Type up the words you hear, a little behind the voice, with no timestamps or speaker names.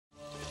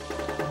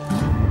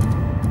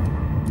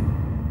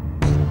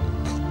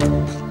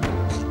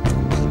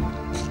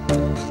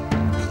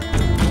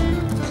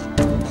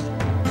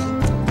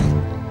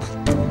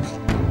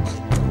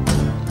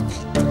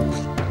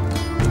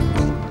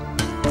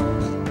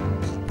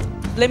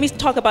let me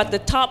talk about the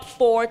top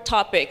 4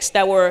 topics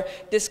that were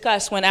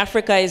discussed when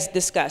Africa is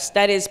discussed.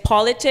 That is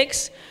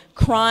politics,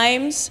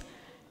 crimes,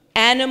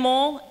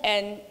 animal,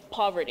 and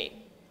poverty.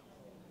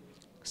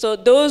 So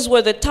those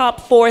were the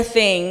top 4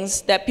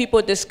 things that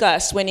people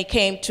discussed when it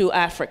came to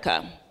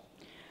Africa.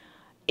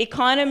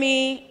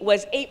 Economy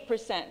was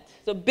 8%.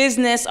 So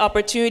business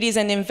opportunities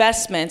and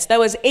investments, that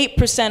was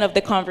 8% of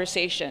the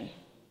conversation.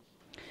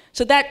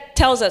 So that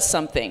tells us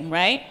something,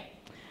 right?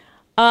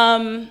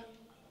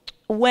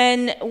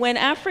 When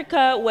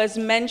Africa was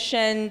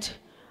mentioned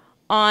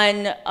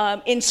on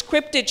in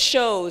scripted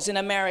shows in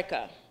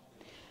America,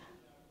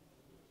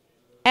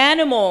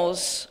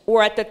 animals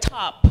were at the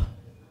top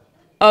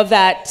of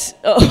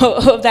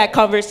that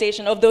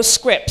conversation, of those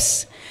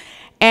scripts.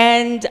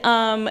 And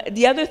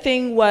the other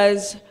thing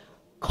was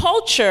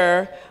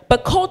culture,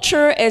 but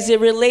culture as it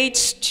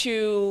relates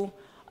to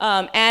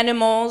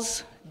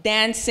animals,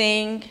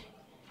 dancing,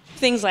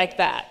 things like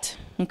that,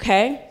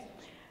 okay?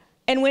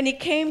 And when it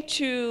came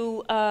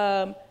to,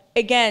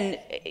 again,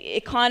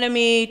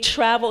 economy,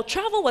 travel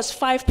was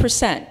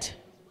 5%.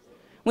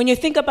 When you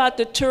think about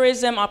the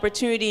tourism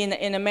opportunity in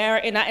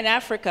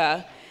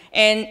Africa,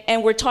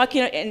 and we're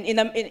talking in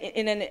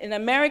an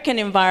American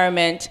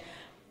environment,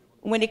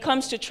 when it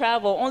comes to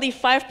travel, only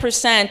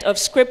 5% of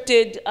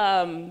scripted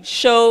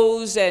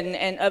shows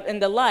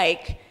and the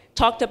like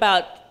talked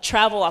about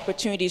travel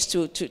opportunities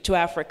to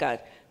Africa.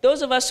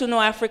 Those of us who know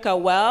Africa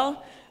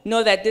well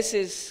know that this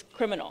is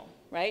criminal,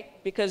 right?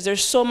 Because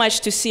there's so much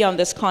to see on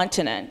this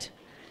continent.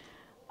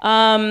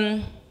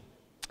 The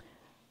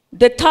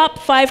top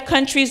 5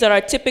 countries that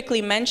are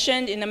typically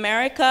mentioned in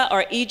America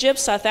are Egypt,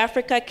 South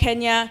Africa,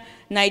 Kenya,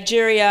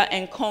 Nigeria,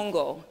 and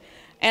Congo.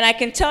 And I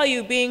can tell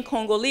you, being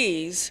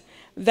Congolese,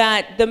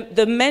 that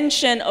the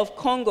mention of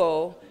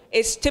Congo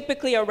is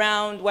typically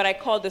around what I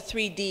call the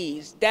 3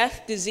 Ds: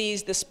 death,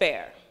 disease,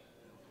 despair.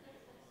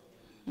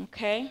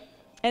 Okay?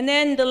 And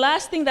then the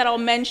last thing that I'll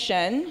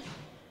mention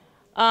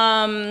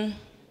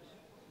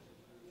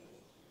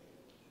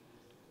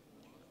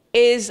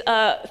is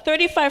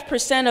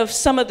 35% of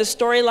some of the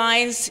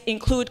storylines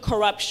include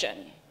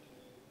corruption.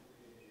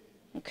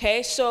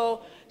 Okay,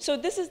 so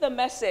this is the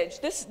message.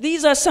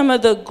 These are some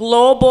of the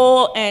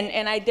global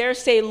and I dare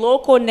say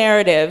local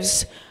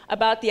narratives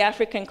about the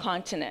African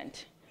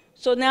continent.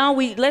 So now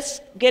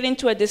let's get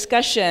into a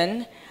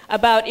discussion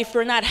about, if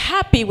we're not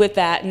happy with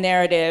that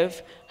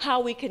narrative, how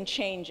we can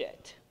change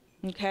it.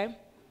 Okay?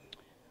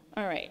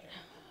 All right.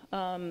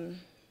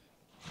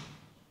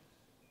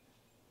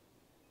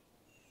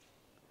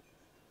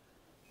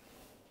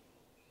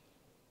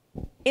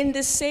 In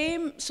the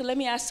same, so let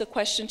me ask a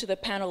question to the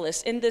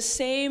panelists. In the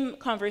same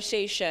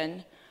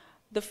conversation,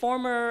 the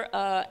former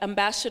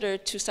ambassador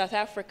to South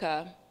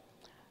Africa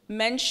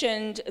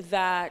mentioned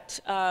that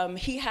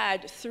he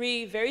had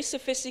 3 very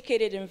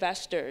sophisticated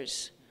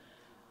investors,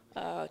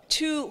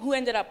 2 who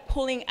ended up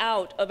pulling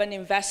out of an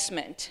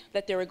investment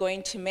that they were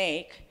going to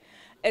make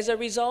as a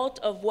result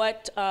of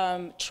what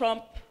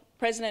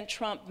President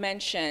Trump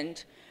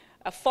mentioned,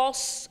 a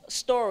false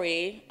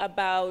story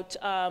about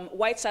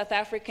white South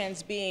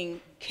Africans being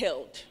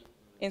killed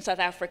in South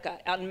Africa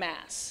en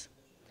masse.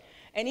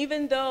 And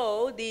even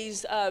though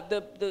these,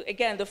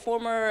 again, the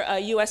former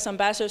US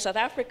ambassador to South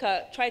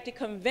Africa tried to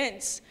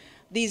convince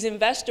these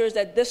investors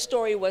that this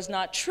story was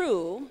not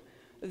true,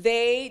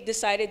 they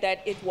decided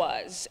that it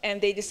was,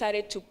 and they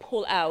decided to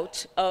pull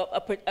out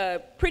a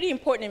pretty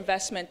important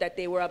investment that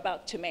they were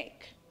about to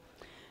make.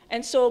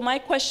 And so my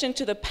question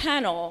to the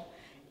panel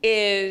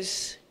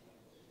is,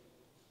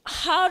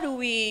 how do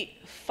we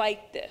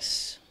fight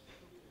this?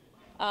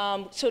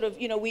 Sort of,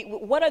 you know,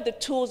 what are the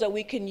tools that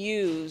we can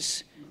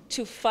use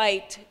to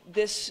fight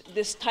this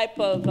type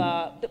of,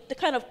 the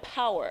kind of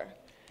power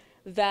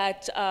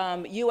that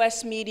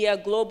US media,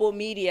 global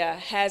media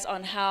has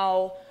on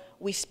how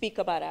we speak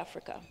about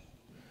Africa?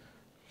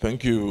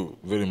 Thank you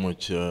very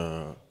much,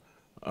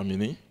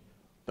 Amini.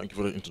 Thank you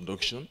for the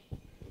introduction.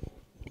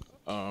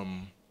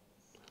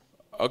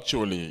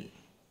 Actually,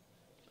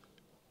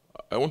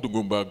 I want to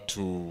go back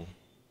to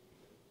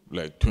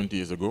like 20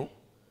 years ago.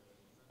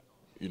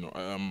 You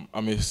know,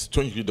 I'm a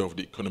strong reader of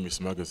The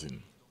Economist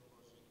magazine.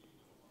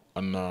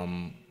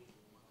 And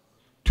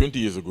 20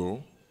 years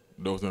ago,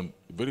 there was a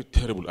very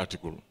terrible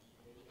article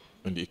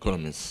in The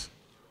Economist.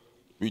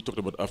 We talked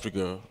about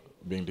Africa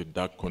being the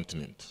dark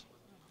continent,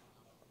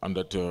 and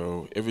that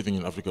everything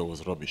in Africa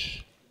was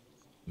rubbish.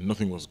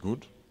 Nothing was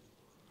good,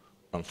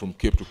 and from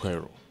Cape to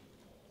Cairo.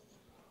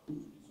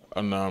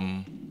 And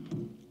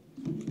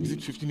is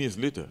it 15 years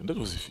later? And that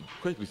was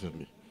quite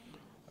recently.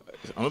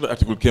 Another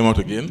article came out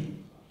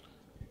again.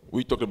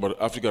 We talked about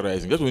Africa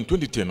Rising. That was in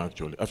 2010,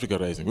 actually, Africa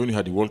Rising, when we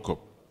had the World Cup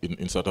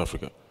in South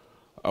Africa.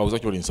 I was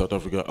actually in South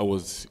Africa. I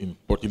was in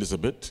Port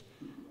Elizabeth,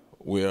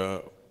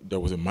 where there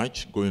was a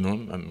march going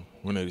on, and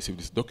when I received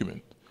this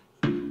document,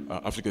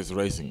 Africa is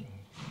Rising.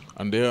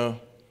 And they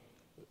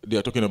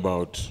are talking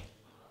about,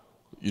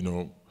 you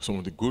know, some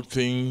of the good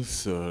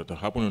things that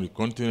happen on the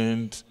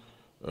continent,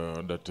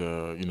 that,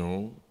 you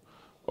know,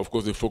 of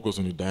course they focus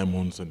on the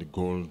diamonds and the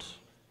gold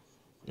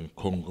in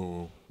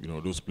Congo,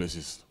 those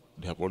places.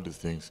 They have all these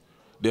things.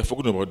 They are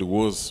forgotten about the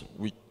wars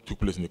which took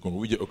place in the Congo,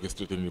 which they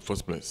orchestrated in the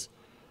first place.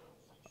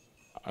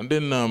 And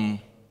then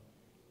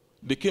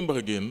they came back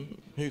again,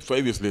 maybe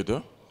 5 years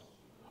later,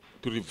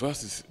 to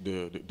reverse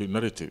the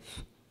narrative,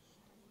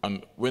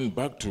 and went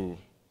back to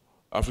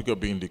Africa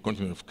being the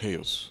continent of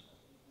chaos.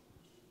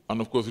 And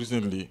of course,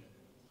 recently,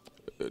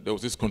 there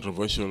was this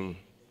controversial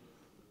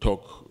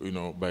talk,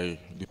 by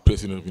the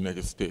President of the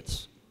United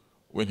States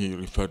when he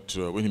referred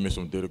to, when he made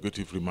some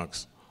derogative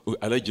remarks.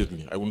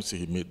 Allegedly, I wouldn't say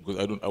he made,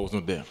 because I was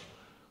not there.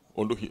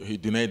 Although he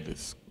denied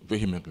this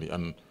vehemently,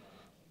 and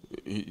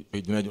he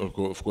denied it,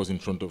 of course, in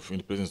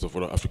the presence of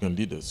other African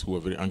leaders who were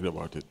very angry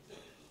about it.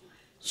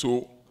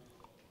 So,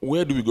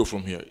 where do we go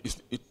from here?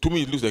 To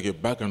me, it looks like a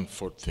back and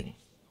forth thing.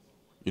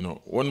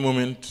 One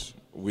moment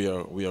we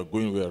are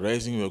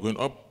rising, we are going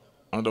up.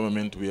 Another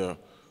moment we are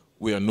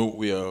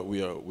nowhere, or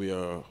we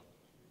are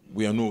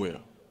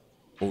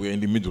in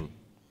the middle.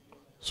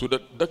 So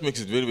that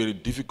makes it very, very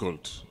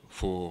difficult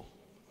for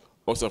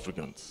us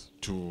Africans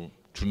to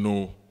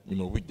know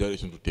which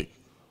direction to take.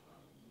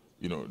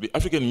 The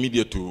African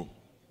media too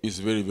is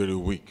very, very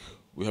weak.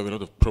 We have a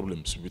lot of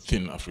problems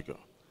within Africa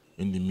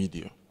in the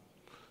media.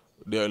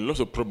 There are lots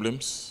of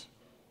problems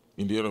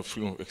in the area of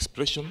freedom of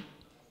expression.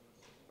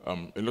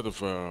 A lot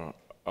of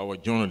our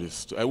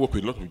journalists, I work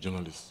with a lot of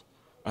journalists.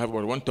 I have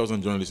about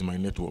 1,000 journalists in my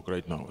network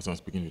right now as I'm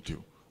speaking with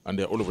you, and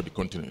they're all over the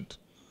continent.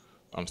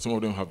 And some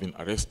of them have been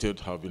arrested,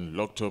 have been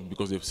locked up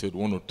because they've said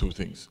one or two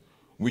things,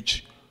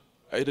 which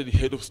either the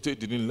head of state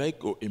didn't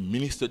like, or a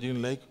minister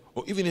didn't like,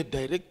 or even a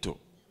director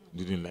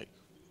didn't like.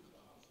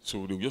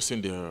 So they just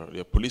send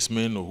their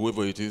policemen or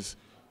whoever it is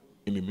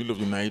in the middle of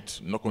the night,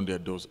 knock on their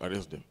doors,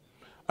 arrest them.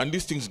 And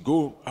these things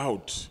go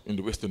out in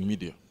the Western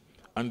media,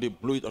 and they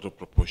blow it out of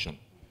proportion.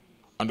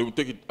 And they will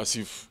take it as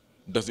if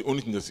that's the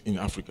only thing that's in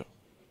Africa.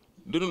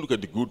 They don't look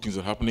at the good things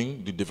that are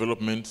happening, the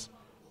developments.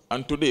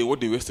 And today,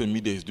 what the Western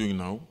media is doing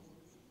now,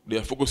 they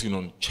are focusing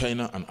on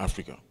China and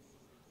Africa.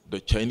 The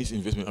Chinese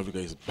investment in Africa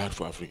is bad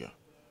for Africa.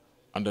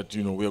 And that,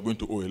 we are going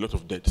to owe a lot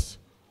of debts.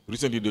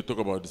 Recently, they talk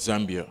about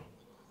Zambia,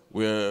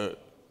 where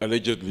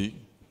allegedly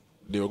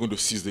they were going to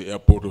seize the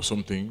airport or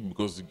something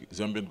because the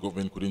Zambian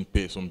government couldn't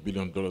pay some $1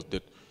 billion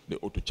debt they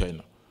owe to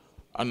China.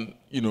 And,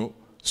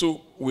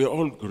 so we are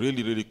all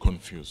really, really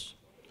confused.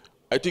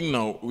 I think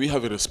now we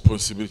have a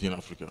responsibility in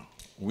Africa,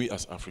 we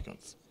as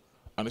Africans,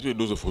 and actually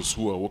those of us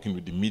who are working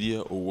with the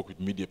media or work with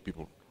media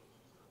people,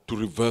 to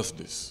reverse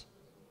this.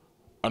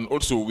 And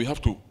also we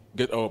have to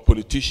get our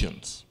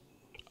politicians,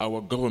 our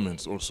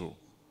governments also,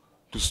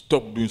 to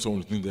stop doing some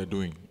of the things they're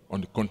doing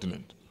on the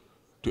continent,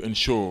 to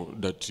ensure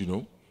that,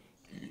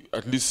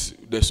 at least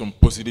there's some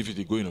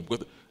positivity going on.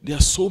 Because there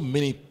are so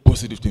many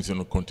positive things on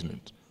the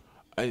continent.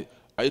 I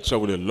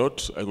travel a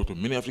lot, I go to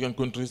many African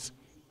countries,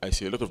 I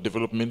see a lot of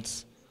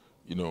developments.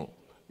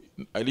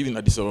 I live in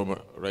Addis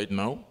Ababa right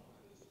now.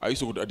 I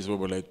used to go to Addis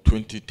Ababa like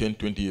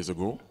 20 years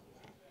ago.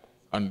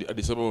 And the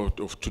Addis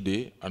Ababa of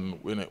today, and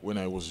when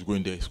I was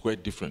going there, is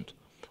quite different.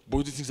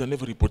 But these things are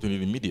never reported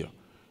in the media.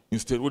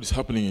 Instead, what is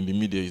happening in the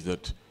media is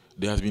that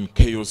there has been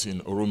chaos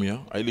in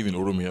Oromia. I live in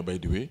Oromia, by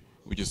the way,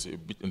 which is a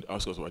bit in the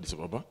outskirts of Addis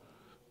Ababa.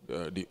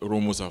 The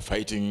Oromos are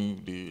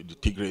fighting, the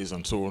Tigrays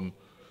and so on.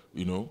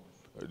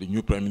 The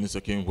new prime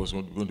minister came, was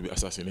going to be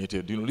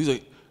assassinated.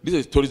 These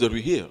are stories that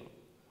we hear.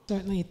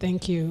 Certainly,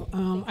 thank you.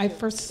 I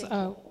first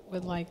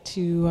would like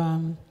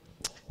to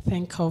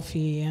thank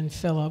Kofi and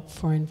Philip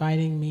for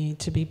inviting me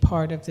to be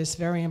part of this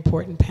very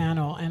important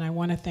panel, and I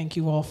want to thank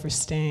you all for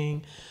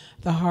staying.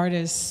 The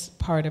hardest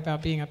part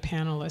about being a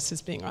panelist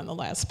is being on the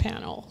last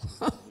panel.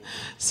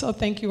 So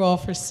thank you all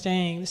for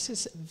staying. This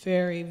is a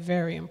very,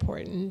 very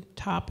important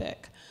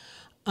topic.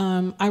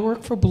 I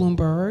work for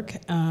Bloomberg,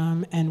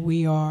 and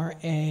we are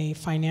a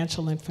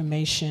financial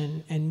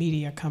information and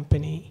media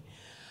company.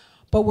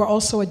 But we're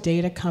also a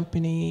data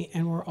company,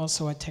 and we're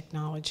also a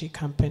technology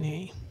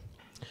company.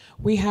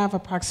 We have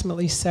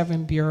approximately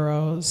 7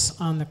 bureaus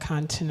on the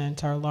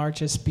continent. Our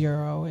largest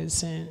bureau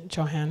is in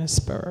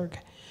Johannesburg.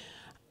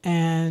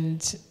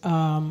 And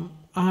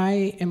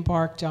I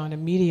embarked on a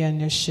media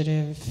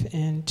initiative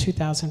in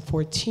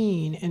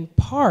 2014, in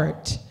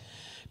part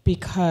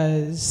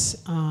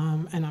because,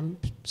 and I'm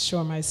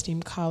sure my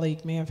esteemed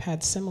colleague may have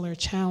had similar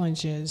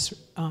challenges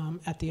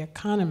at The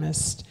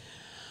Economist,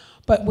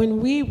 but when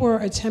we were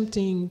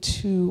attempting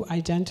to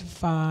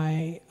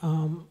identify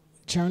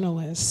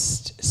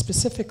journalists,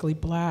 specifically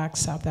Black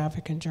South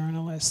African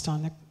journalists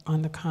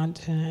on the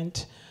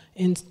continent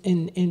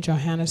in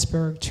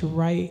Johannesburg, to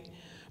write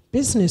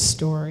business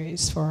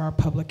stories for our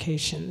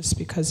publications,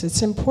 because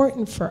it's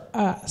important for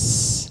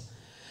us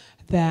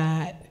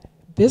that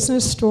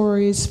business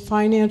stories,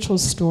 financial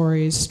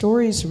stories,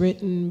 stories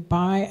written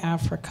by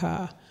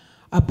Africa,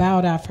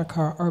 about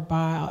Africa,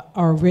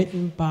 are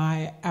written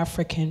by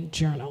African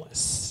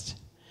journalists.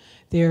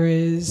 There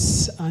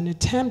is an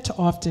attempt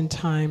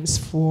oftentimes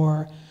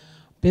for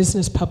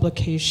business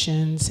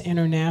publications,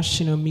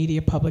 international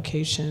media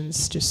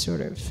publications, to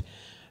sort of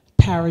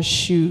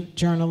parachute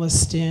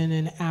journalists in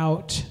and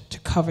out to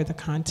cover the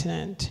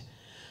continent.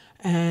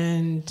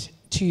 And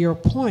to your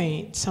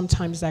point,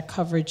 sometimes that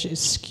coverage is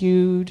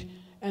skewed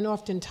and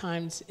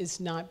oftentimes is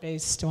not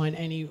based on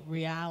any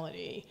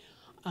reality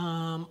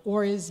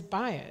or is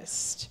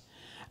biased.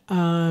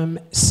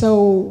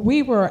 So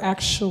we were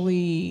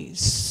actually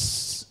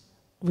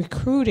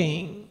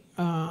recruiting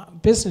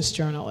business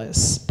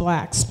journalists,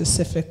 Black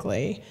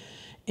specifically,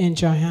 in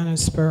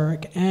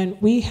Johannesburg, and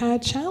we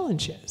had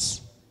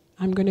challenges.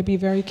 I'm going to be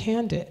very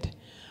candid,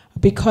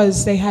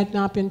 because they had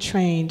not been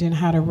trained in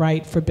how to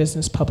write for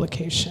business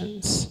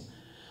publications.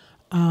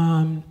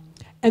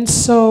 And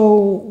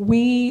so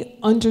we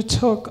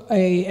undertook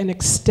an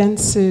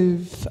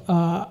extensive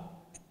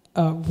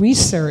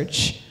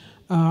research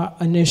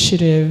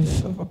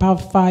initiative of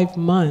about 5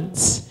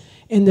 months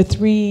in the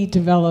 3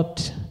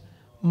 developed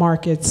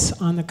markets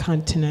on the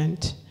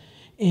continent,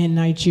 in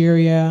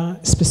Nigeria,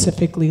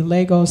 specifically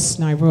Lagos,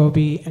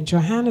 Nairobi, and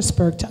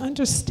Johannesburg, to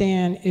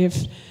understand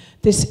if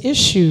this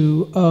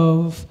issue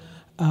of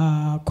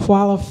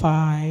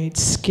qualified,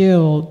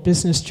 skilled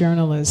business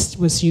journalists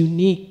was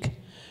unique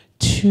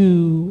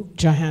to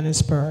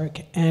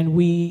Johannesburg. And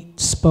we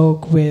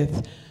spoke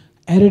with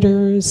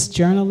editors,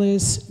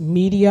 journalists,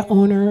 media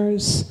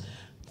owners,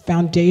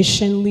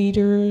 foundation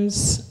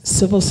leaders,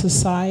 civil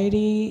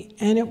society,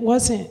 and it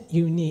wasn't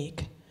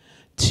unique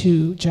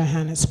to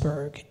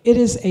Johannesburg. It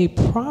is a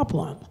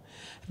problem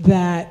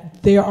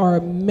that there are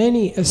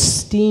many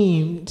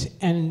esteemed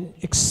and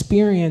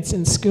experienced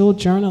and skilled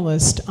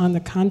journalists on the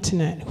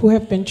continent who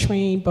have been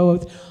trained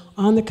both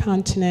on the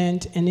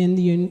continent and in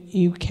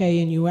the UK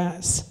and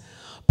US,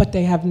 but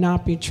they have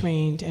not been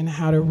trained in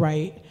how to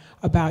write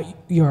about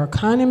your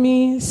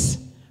economies,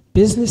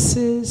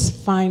 businesses,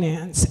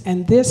 finance,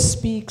 and this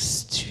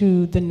speaks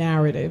to the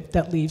narrative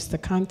that leaves the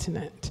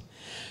continent,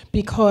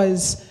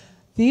 because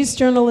these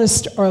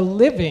journalists are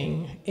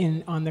living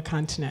on the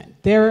continent.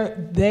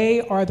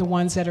 They are the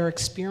ones that are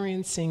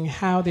experiencing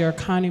how their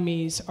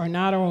economies are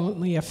not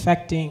only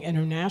affecting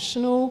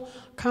international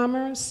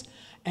commerce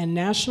and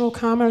national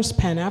commerce,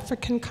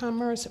 Pan-African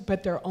commerce,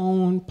 but their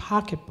own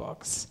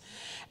pocketbooks.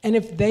 And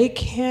if they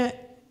can't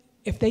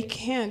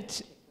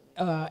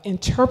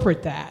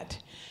interpret that,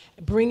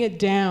 bring it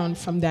down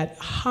from that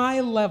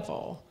high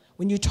level,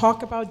 when you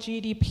talk about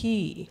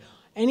GDP,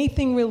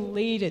 anything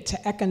related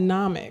to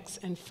economics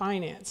and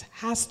finance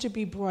has to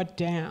be brought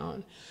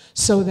down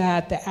so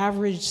that the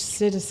average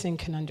citizen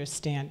can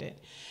understand it.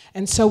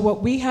 And so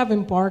what we have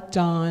embarked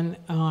on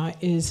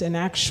is an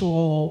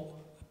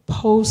actual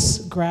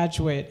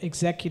postgraduate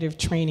executive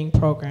training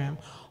program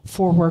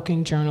for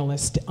working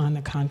journalists on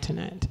the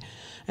continent.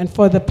 And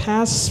for the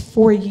past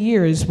 4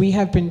 years, we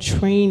have been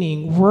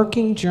training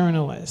working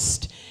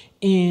journalists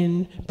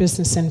in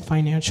business and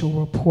financial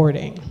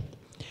reporting.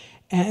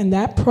 And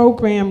that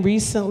program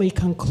recently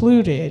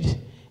concluded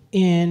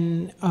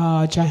in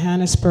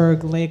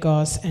Johannesburg,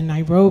 Lagos, and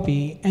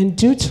Nairobi. And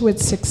due to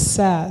its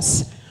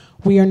success,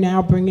 we are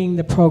now bringing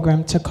the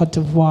program to Cote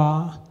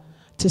d'Ivoire,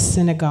 to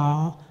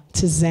Senegal,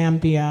 to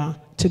Zambia,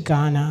 to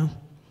Ghana,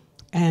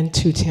 and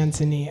to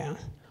Tanzania.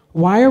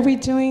 Why are we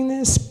doing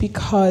this?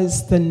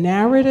 Because the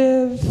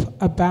narrative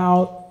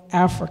about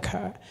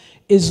Africa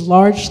is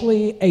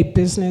largely a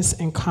business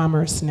and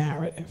commerce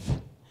narrative.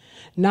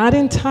 Not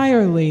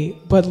entirely,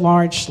 but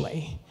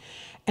largely.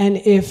 And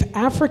if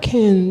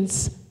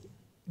Africans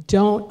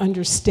don't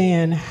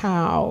understand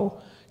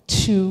how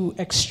to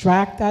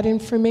extract that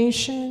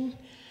information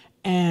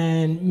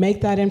and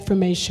make that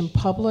information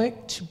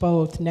public to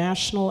both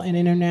national and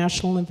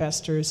international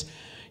investors,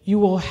 you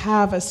will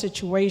have a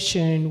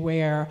situation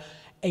where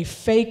a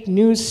fake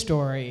news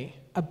story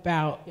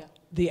about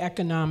the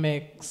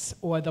economics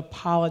or the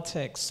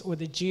politics or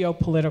the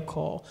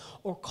geopolitical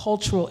or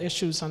cultural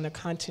issues on the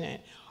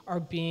continent are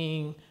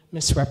being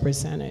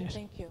misrepresented.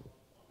 Thank you.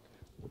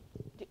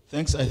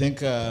 Thanks. I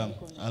think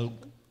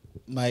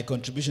my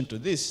contribution to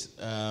this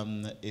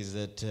is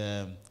that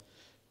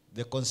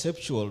the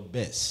conceptual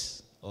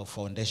base or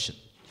foundation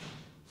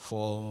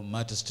for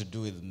matters to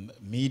do with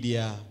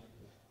media,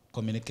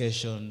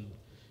 communication,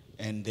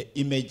 and the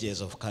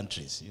images of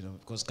countries,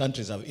 because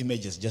countries have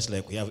images just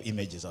like we have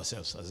images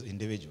ourselves as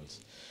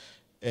individuals,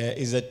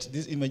 is that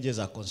these images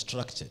are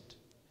constructed.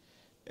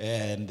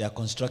 And they are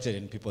constructed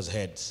in people's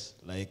heads,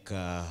 like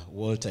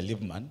Walter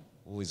Lippmann,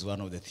 who is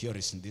one of the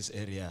theorists in this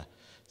area,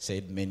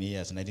 said many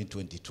years,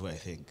 1922, I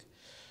think.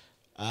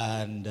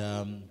 And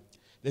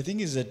the thing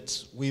is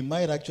that we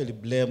might actually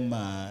blame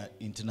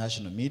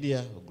international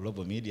media, or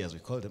global media as we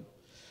call them,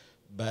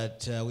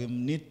 but we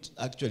need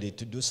actually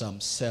to do some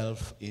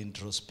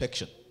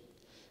self-introspection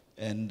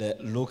and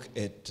look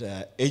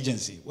at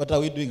agency. What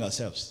are we doing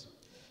ourselves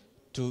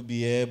to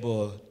be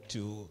able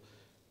to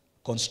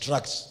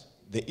construct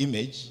the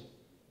image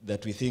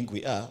that we think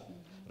we are,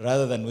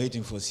 rather than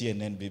waiting for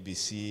CNN,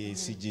 BBC,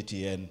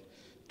 CGTN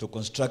to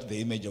construct the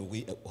image of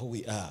who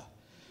we are.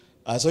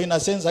 So in a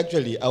sense,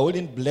 actually, I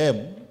wouldn't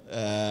blame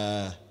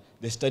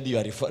the study you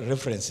are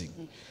referencing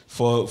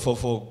for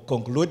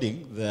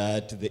concluding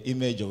that the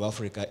image of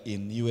Africa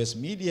in US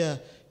media,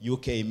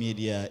 UK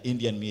media,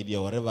 Indian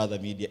media, whatever other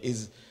media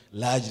is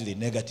largely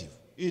negative.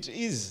 it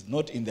is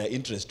not in their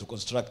interest to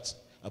construct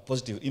a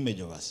positive image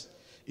of us.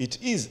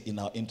 It is in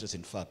our interest,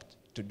 in fact,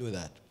 to do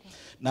that.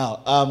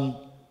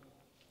 Now,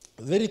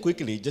 very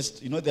quickly,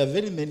 just, there are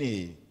very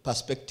many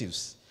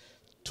perspectives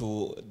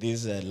to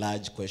this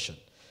large question.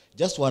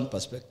 Just one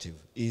perspective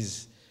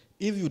is,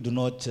 if you do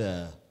not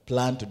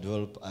plan to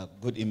develop a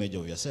good image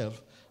of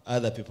yourself,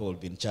 other people will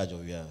be in charge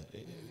of your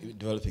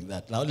developing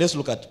that. Now, let's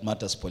look at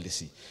matters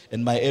policy.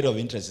 And my area of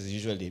interest is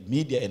usually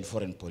media and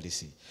foreign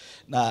policy.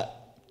 Now,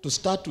 to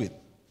start with,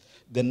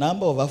 the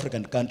number of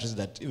African countries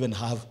that even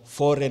have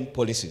foreign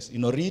policies,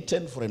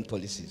 written foreign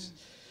policies.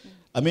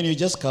 I mean, you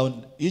just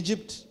count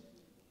Egypt,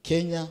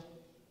 Kenya,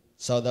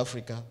 South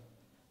Africa,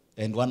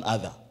 and one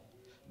other.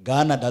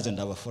 Ghana doesn't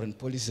have a foreign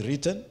policy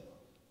written,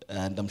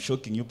 and I'm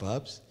shocking you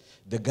perhaps.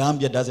 The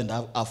Gambia doesn't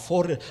have a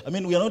foreign,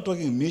 we are not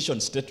talking mission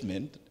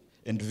statement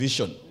and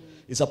vision.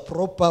 It's a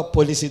proper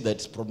policy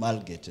that's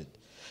promulgated.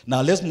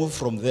 Now let's move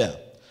from there.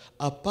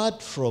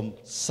 Apart from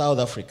South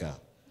Africa,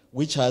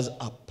 which has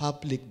a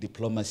public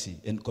diplomacy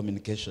and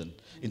communication,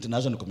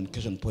 international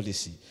communication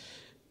policy,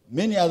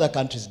 many other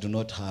countries do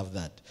not have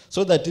that.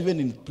 So that even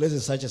in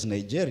places such as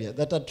Nigeria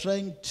that are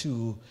trying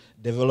to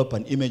develop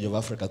an image of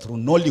Africa through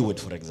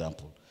Nollywood, for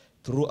example,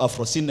 through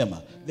Afro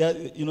cinema,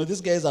 these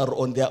guys are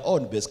on their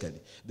own,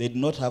 basically. They do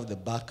not have the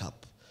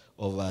backup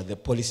of the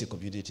policy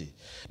community.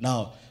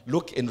 Now,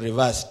 look in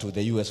reverse to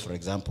the US, for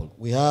example.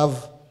 We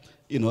have,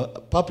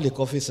 public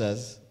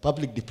officers,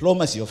 public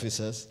diplomacy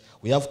officers.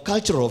 We have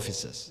cultural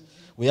officers.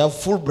 We have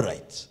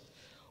Fulbright.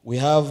 We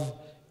have,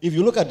 if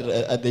you look at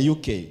the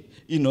UK,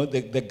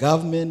 the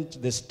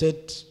government, the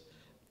state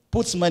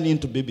puts money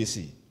into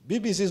BBC.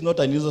 BBC is not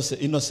an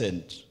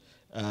innocent,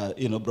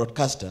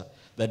 broadcaster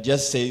that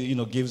just say,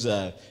 gives,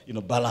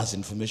 balanced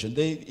information.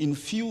 They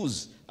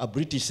infuse a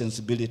British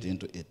sensibility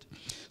into it.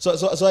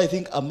 So I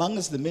think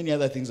amongst the many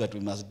other things that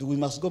we must do, we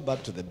must go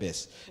back to the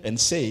base and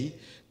say,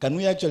 can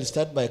we actually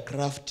start by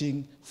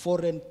crafting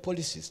foreign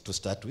policies to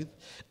start with?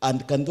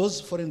 And can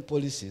those foreign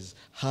policies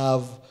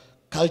have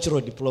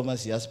cultural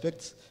diplomacy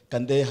aspects?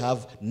 Can they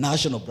have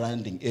national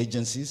branding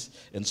agencies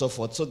and so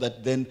forth, so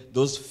that then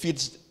those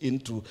fits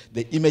into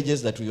the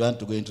images that we want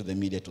to go into the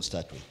media to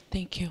start with?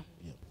 Thank you.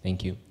 Yeah.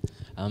 Thank you.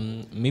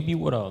 Maybe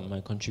what my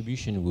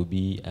contribution will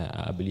be,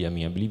 I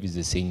believe it's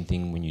the same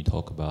thing when you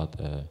talk about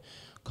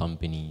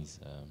companies.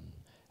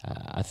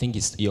 I think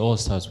it all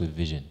starts with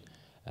vision.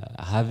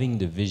 Having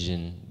the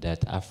vision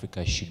that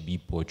Africa should be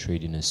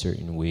portrayed in a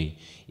certain way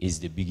is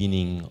the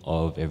beginning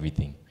of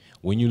everything.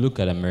 When you look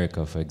at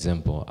America, for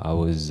example, I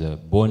was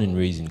born and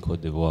raised in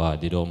Côte d'Ivoire. I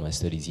did all my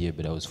studies here,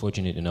 but I was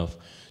fortunate enough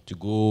to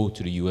go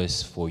to the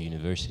US for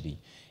university.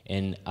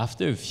 And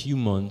after a few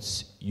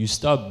months, you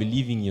start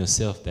believing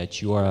yourself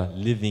that you are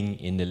living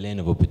in the land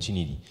of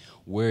opportunity,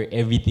 where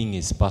everything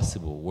is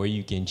possible, where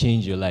you can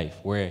change your life,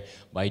 where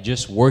by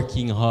just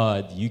working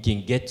hard, you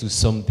can get to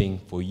something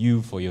for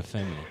you, for your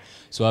family.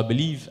 So I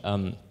believe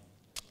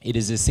it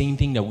is the same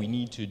thing that we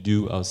need to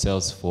do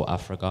ourselves for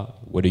Africa,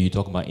 whether you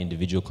talk about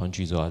individual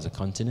countries or as a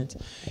continent.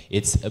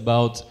 It's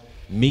about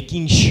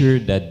making sure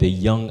that the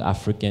young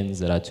Africans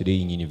that are today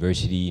in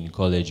university, in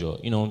college, or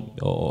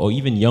or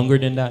even younger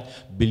than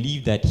that,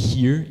 believe that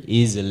here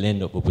is a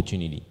land of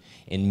opportunity.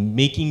 And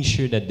making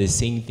sure that the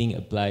same thing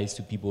applies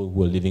to people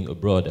who are living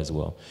abroad as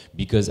well.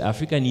 Because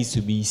Africa needs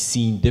to be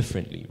seen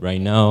differently. Right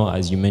now,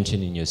 as you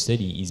mentioned in your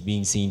study, it's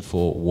being seen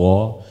for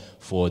war,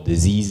 for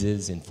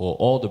diseases, and for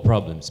all the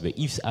problems. But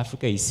if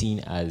Africa is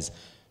seen as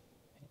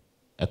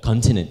a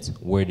continent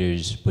where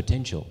there's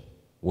potential,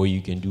 where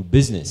you can do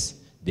business,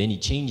 then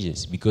it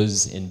changes,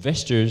 because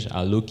investors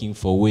are looking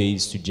for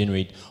ways to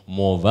generate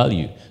more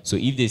value. So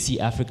if they see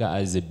Africa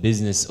as a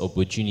business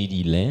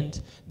opportunity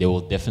land, they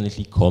will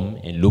definitely come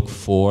and look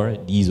for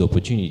these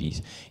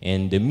opportunities.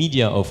 And the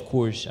media, of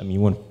course,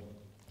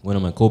 one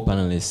of my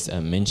co-panelists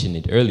mentioned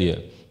it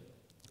earlier,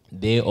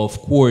 they of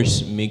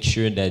course make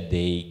sure that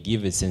they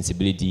give a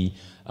sensibility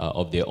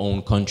of their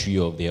own country,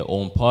 of their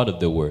own part of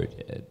the world.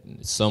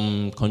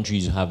 Some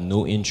countries have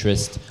no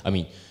interest,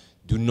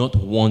 do not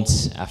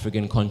want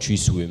African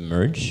countries to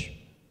emerge,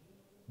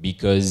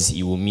 because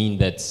it will mean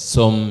that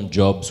some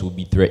jobs will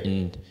be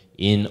threatened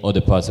in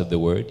other parts of the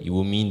world. It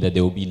will mean that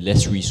there will be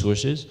less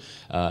resources.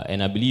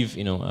 And I believe,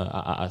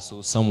 I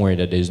saw somewhere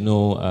that there's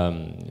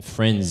no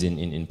friends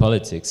in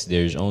politics,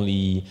 there's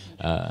only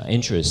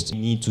interest. We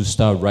need to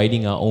start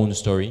writing our own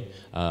story.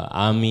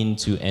 I'm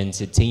into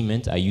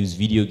entertainment. I use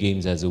video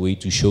games as a way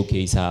to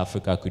showcase how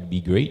Africa could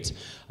be great.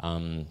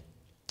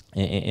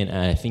 And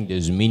I think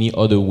there's many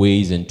other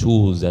ways and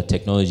tools that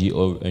technology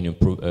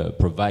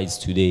provides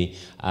today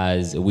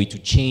as a way to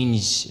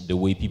change the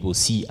way people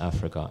see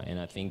Africa.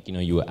 And I think,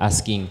 you were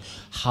asking,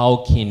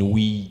 how can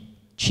we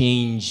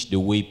change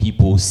the way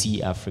people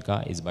see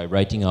Africa? Is by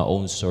writing our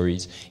own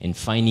stories and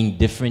finding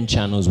different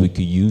channels we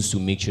could use to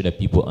make sure that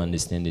people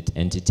understand it.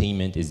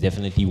 Entertainment is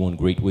definitely one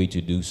great way to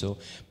do so,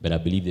 but I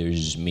believe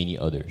there's many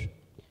others.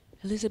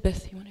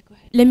 Elizabeth, you want to go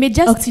ahead? Les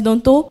médias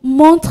occidentaux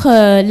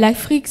montrent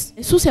l'Afrique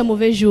sous ses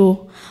mauvais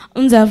jours.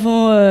 Nous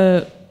avons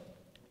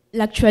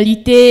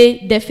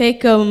l'actualité, des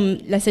faits comme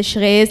la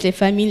sécheresse, les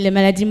famines, les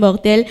maladies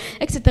mortelles,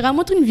 etc.,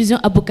 montrent une vision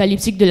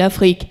apocalyptique de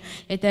l'Afrique.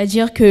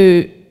 C'est-à-dire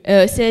que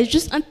c'est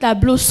juste un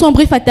tableau sombre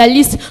et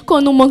fataliste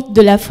qu'on nous montre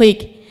de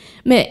l'Afrique.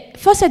 Mais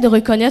force est de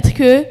reconnaître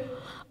que,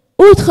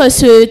 outre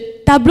ce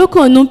tableau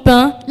qu'on nous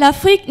peint,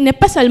 l'Afrique n'est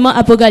pas seulement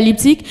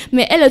apocalyptique,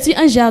 mais elle est aussi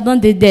un jardin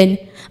d'Éden.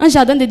 Un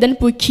jardin d'Éden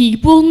pour qui?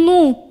 Pour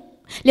nous,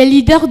 les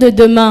leaders de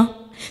demain.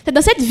 C'est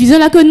dans cette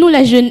vision-là que nous,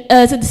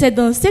 c'est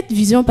dans cette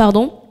vision,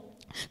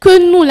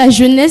 que nous, la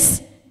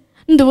jeunesse,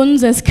 nous devons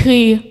nous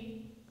inscrire.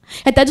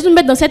 C'est-à-dire nous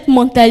mettre dans cette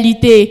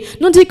mentalité.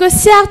 Nous dire que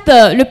certes,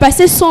 le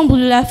passé sombre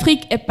de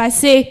l'Afrique est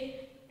passé.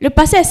 Le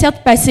passé est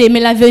certes passé, mais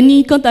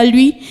l'avenir, quant à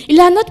lui, il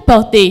est à notre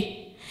portée.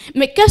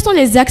 Mais quelles sont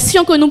les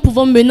actions que nous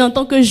pouvons mener en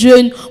tant que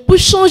jeunes pour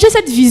changer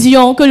cette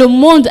vision que le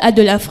monde a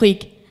de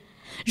l'Afrique?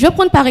 Je vais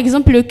prendre par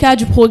exemple le cas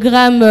du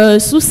programme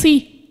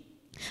SOUCI,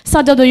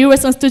 Center de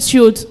US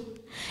Institute.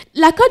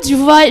 La Côte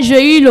d'Ivoire,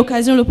 j'ai eu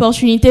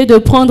l'opportunité de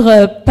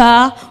prendre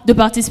part, de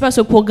participer à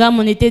ce programme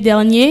en été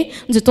dernier.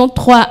 Nous étions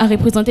 3 à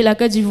représenter la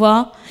Côte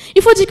d'Ivoire.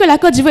 Il faut dire que la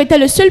Côte d'Ivoire était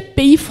le seul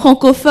pays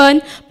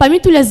francophone parmi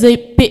tous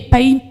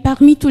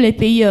les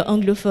pays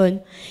anglophones.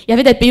 Il y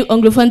avait des pays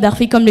anglophones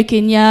d'Afrique comme le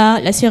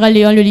Kenya, la Sierra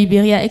Leone, le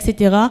Libéria,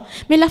 etc.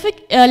 Mais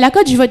la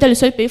Côte d'Ivoire était le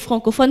seul pays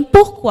francophone.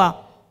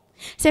 Pourquoi?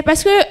 C'est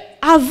parce que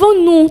avant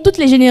nous, toutes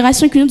les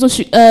générations qui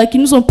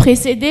nous ont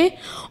précédés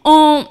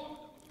ont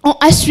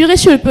assuré,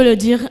 si je peux le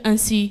dire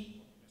ainsi.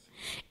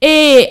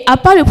 Et à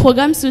part le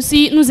programme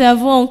SOUCI, nous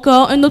avons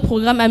encore un autre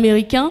programme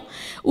américain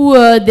où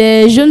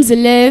des jeunes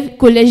élèves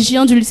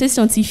collégiens du lycée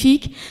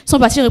scientifique sont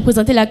partis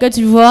représenter la Côte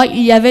d'Ivoire.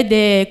 Il y avait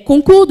des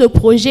concours de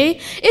projets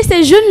et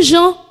ces jeunes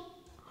gens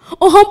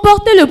ont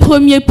remporté le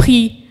premier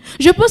prix.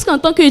 Je pense qu'en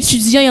tant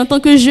qu'étudiants et en tant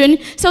que jeunes,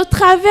 c'est au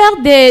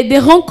travers des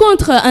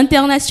rencontres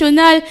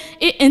internationales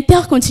et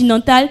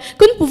intercontinentales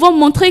que nous pouvons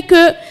montrer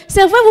que,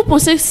 c'est vrai, vous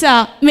pensez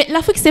ça, mais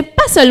l'Afrique, c'est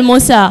pas seulement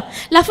ça.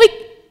 L'Afrique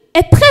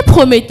est très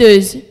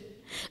prometteuse.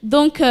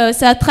 Donc,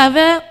 c'est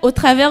au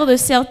travers de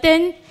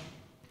certaines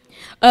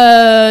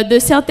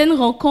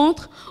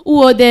rencontres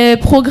ou des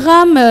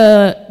programmes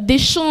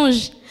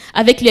d'échange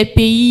avec les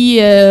pays,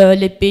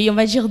 on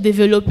va dire,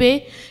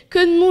 développés,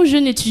 que nous,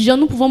 jeunes étudiants,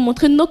 nous pouvons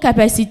montrer nos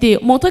capacités,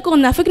 montrer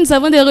qu'en Afrique, nous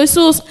avons des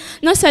ressources,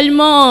 pas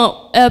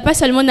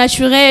seulement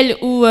naturelles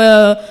ou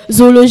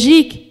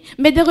zoologiques,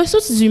 mais des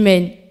ressources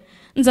humaines.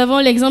 Nous avons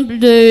l'exemple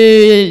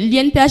de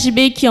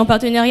l'INPHB qui est en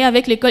partenariat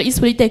avec l'école East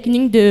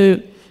Polytechnique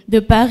de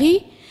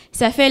Paris.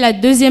 Ça fait la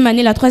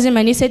 3e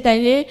année cette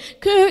année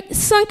que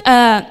 5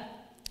 à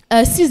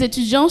 6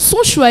 étudiants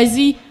sont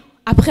choisis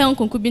après un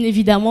concours, bien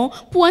évidemment,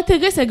 pour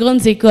intégrer ces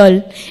grandes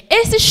écoles.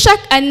 Et si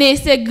chaque année,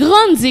 ces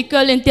grandes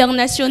écoles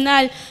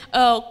internationales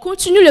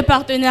continuent le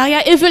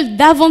partenariat et veulent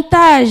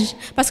davantage,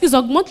 parce qu'ils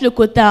augmentent le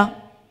quota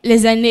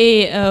les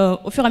années,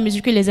 au fur et à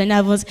mesure que les années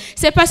avancent,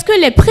 c'est parce que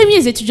les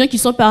premiers étudiants qui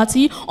sont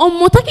partis ont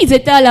montré qu'ils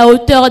étaient à la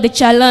hauteur des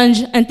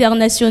challenges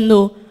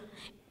internationaux.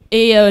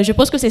 Et je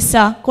pense que c'est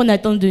ça qu'on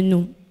attend de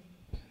nous.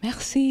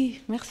 Merci,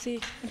 merci.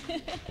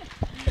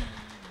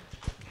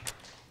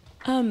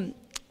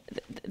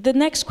 The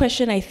next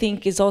question, I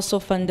think, is also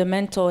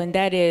fundamental, and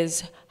that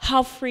is,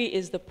 how free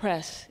is the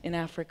press in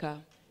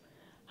Africa?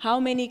 How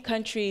many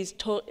countries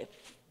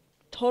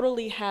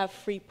totally have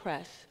free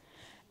press,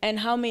 and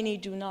how many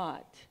do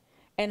not?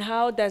 And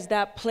how does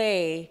that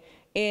play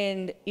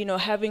in,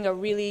 having a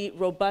really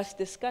robust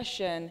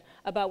discussion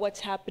about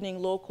what's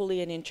happening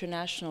locally and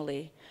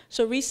internationally?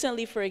 So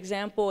recently, for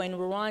example, in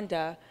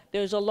Rwanda,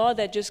 there's a law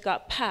that just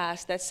got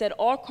passed that said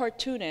all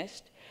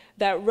cartoonists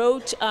that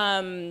wrote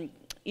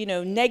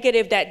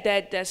negative,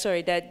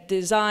 that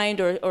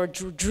designed or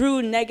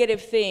drew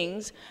negative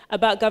things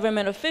about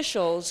government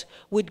officials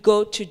would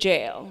go to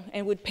jail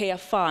and would pay a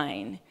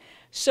fine.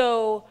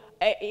 So,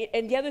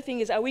 and the other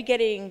thing is,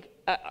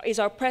 is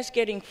our press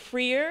getting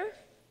freer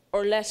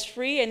or less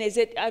free? And is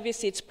it,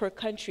 obviously it's per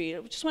country.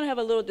 I just want to have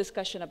a little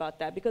discussion about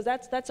that, because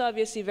that's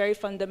obviously very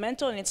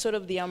fundamental, and it's sort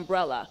of the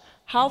umbrella.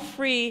 How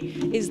free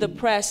is the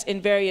press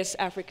in various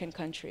African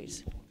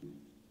countries?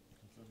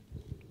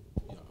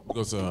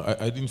 Because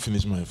I didn't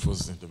finish my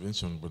first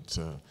intervention, but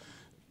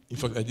in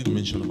fact I did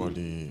mention about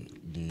the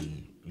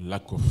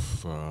lack of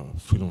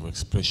freedom of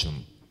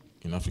expression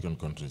in African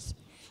countries.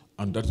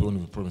 And that's one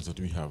of the problems that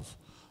we have.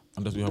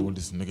 And that we have all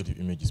these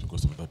negative images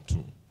because of that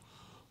too.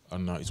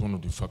 And it's one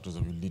of the factors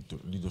that will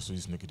lead us to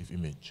this negative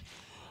image.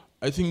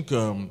 I think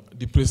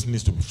the press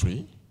needs to be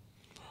free.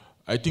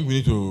 I think we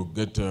need to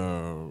get,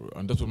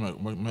 and that's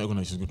what my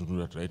organization is going to do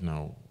that right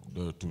now,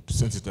 to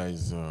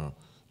sensitize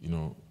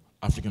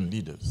African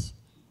leaders.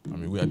 I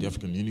mean, we are the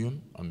African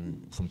Union,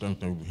 and from time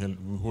to time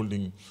we're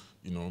holding,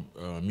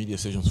 media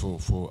sessions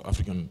for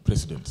African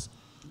presidents,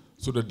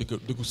 so that they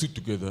could sit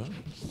together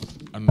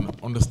and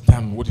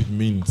understand what it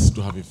means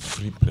to have a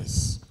free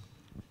press.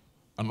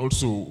 And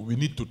also, we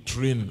need to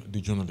train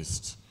the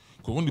journalists.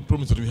 Because one of the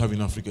problems that we have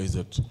in Africa is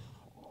that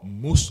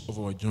most of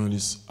our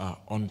journalists are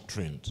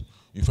untrained.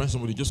 You find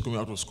somebody just coming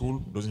out of school,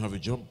 doesn't have a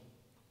job,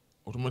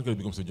 automatically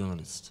becomes a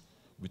journalist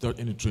without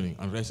any training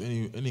and writes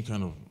any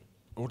kind of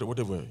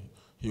whatever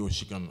he or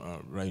she can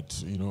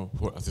write,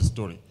 as a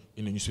story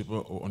in a newspaper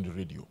or on the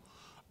radio.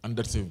 And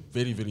that's a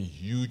very, very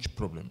huge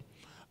problem.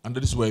 And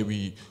that is why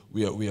we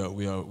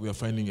are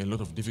finding a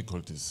lot of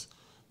difficulties.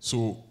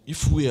 So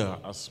if we are,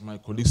 as my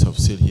colleagues have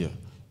said here,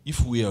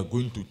 if we are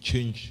going to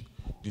change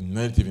the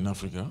narrative in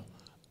Africa,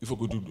 if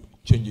we're going to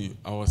change it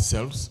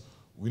ourselves,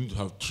 we need to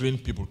have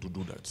trained people to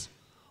do that.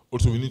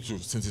 Also, we need to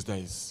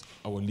sensitize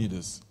our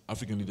leaders.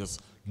 African leaders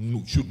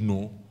should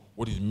know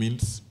what it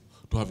means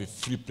to have a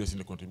free place in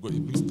the country, because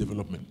it brings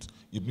development,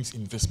 it brings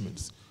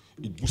investments,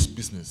 it boosts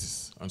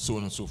businesses, and so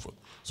on and so forth.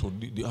 So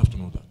they have to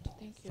know that.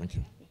 Thank you. Thank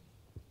you.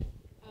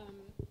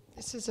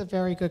 This is a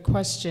very good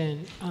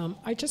question.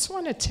 I just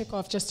want to tick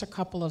off just a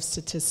couple of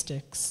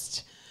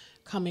statistics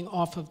coming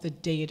off of the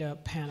data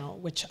panel,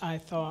 which I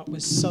thought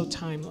was so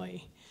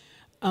timely.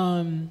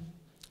 During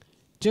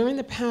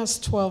the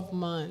past 12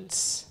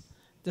 months,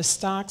 the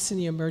stocks in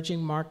the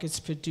emerging markets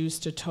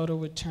produced a total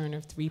return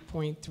of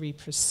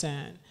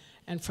 3.3%,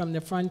 and from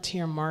the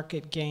frontier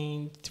market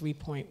gained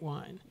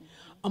 3.1%.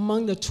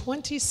 Among the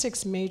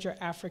 26 major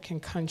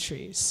African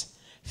countries,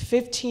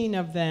 15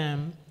 of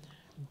them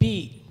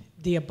beat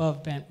the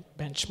above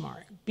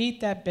benchmark,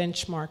 beat that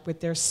benchmark with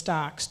their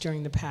stocks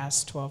during the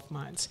past 12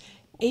 months.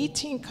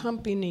 18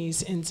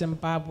 companies in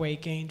Zimbabwe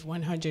gained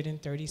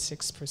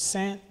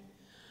 136%.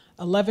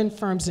 11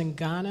 firms in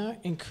Ghana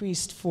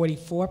increased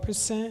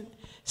 44%.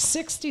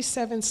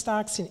 67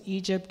 stocks in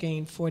Egypt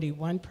gained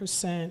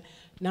 41%.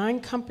 9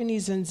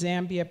 companies in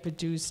Zambia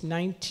produced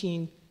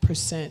 19%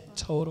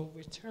 total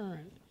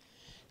return.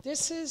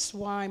 This is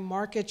why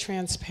market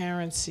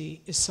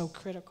transparency is so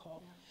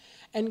critical.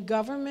 And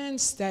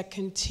governments that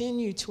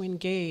continue to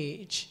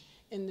engage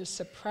in the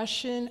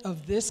suppression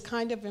of this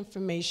kind of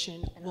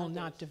information will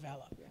not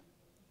develop.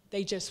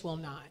 They just will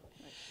not.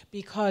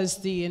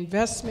 Because the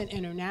investment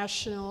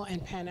international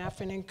and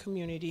Pan-African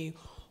community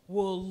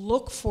will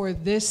look for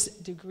this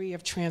degree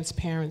of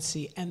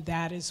transparency, and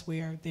that is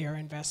where their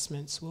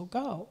investments will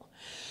go.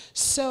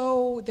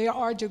 So there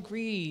are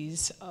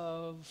degrees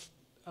of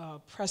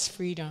press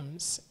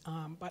freedoms,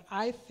 but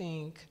I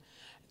think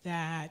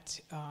that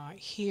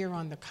here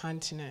on the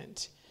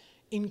continent,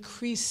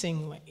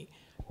 increasingly,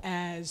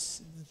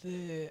 as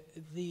the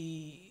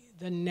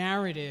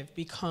narrative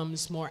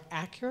becomes more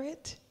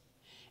accurate,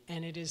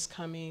 and it is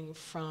coming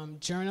from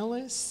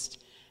journalists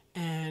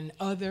and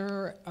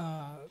other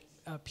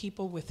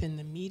people within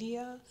the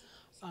media,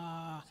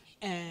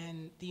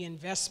 and the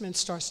investment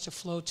starts to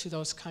flow to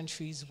those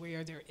countries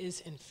where there is,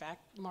 in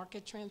fact,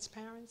 market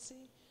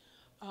transparency,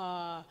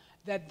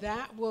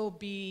 that will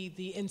be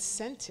the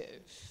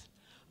incentive.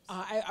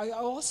 I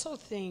also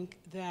think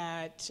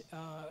that,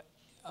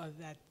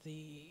 that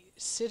the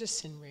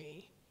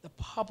citizenry, the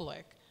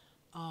public,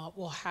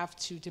 will have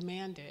to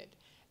demand it,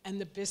 and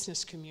the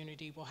business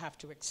community will have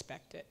to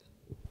expect it.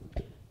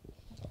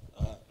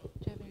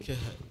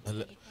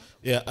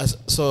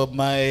 So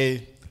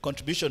my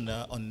contribution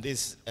on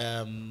this,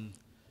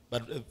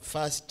 but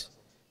first,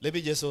 let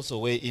me just also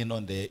weigh in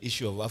on the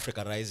issue of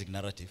Africa Rising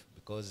narrative,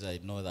 because I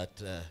know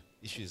that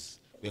issues,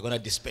 we're going to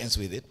dispense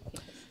with it.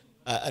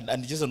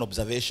 And just an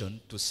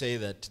observation to say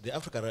that the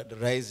Africa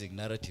Rising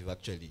narrative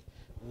actually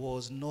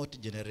was not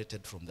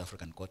generated from the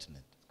African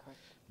continent.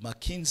 Correct.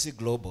 McKinsey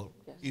Global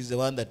is the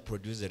one that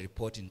produced a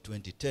report in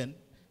 2010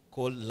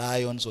 called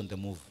Lions on the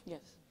Move. Yes.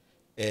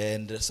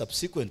 And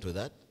subsequent to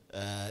that,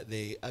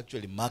 they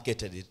actually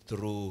marketed it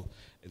through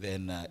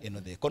then,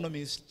 The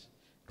Economist,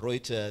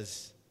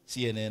 Reuters,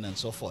 CNN, and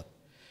so forth.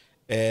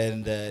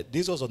 And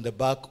this was on the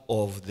back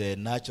of the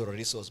natural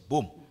resource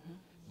boom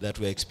that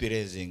we're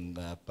experiencing,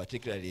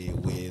 particularly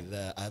with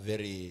a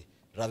very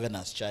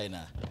ravenous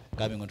China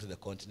coming onto the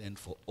continent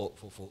for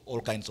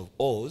all kinds of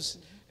ores,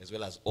 as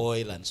well as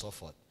oil and so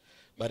forth.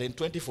 But in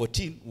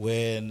 2014,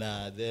 when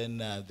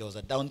there was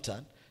a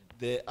downturn,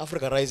 the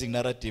Africa Rising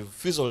narrative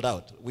fizzled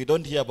out. We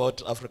don't hear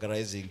about Africa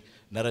Rising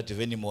narrative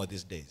anymore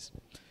these days.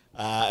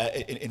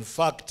 In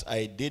fact,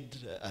 I did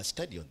a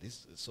study on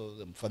this, so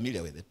I'm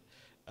familiar with it,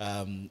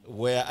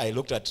 where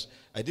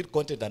I did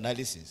content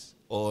analysis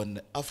on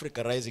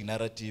Africa Rising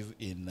narrative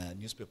in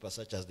newspapers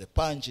such as The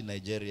Punch in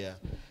Nigeria,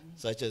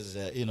 such as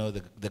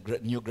the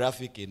New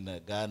Graphic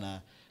in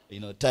Ghana,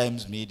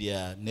 Times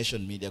Media,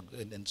 Nation Media,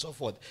 and so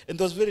forth. And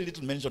there was very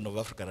little mention of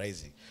Africa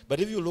Rising.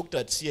 But if you looked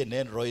at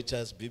CNN,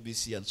 Reuters,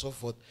 BBC, and so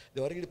forth,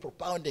 they were really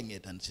propounding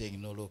it and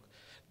saying, look,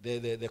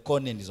 the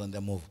continent is on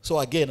the move. So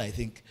again, I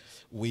think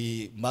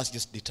we must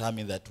just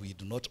determine that we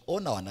do not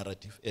own our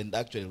narrative and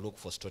actually look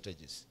for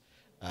strategies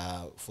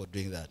for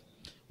doing that.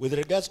 With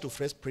regards to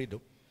fresh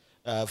freedom,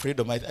 I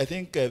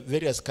think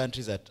various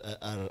countries are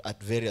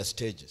at various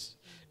stages.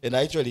 And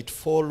actually it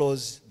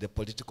follows the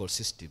political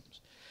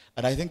systems.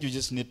 And I think you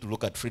just need to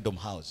look at Freedom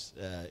House,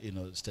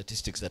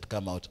 statistics that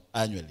come out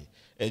annually.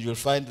 And you'll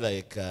find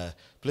like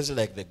places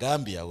like the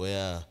Gambia,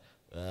 where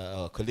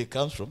our colleague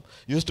comes from,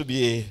 used to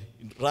be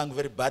ranked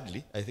very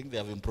badly. I think they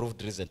have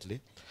improved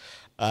recently.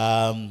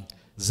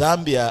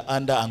 Zambia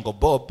under Uncle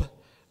Bob,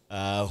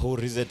 who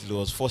recently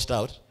was forced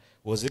out,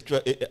 was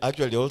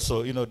actually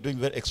also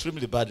doing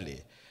extremely badly.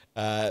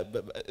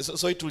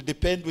 So it will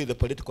depend with the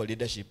political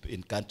leadership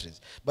in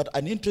countries. But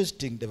an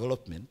interesting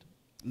development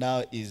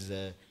now is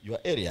your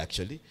area,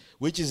 actually,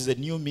 which is the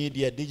new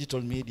media,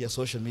 digital media,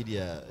 social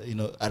media,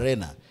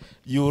 arena.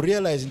 You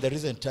realize in the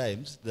recent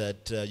times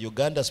that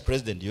Uganda's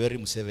president, Yoweri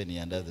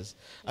Museveni and others,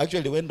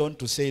 actually went on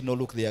to say, no,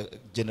 look, they are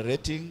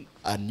generating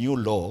a new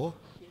law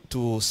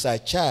to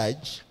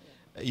surcharge,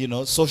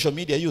 social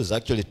media use,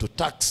 actually to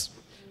tax.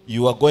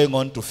 You are going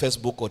on to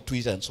Facebook or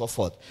Twitter and so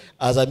forth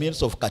as a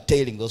means of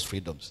curtailing those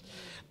freedoms.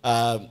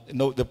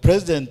 The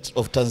president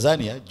of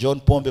Tanzania, John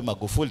Pombe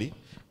Magufuli,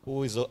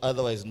 who is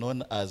otherwise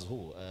known as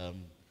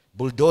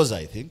Bulldozer,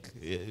 I think,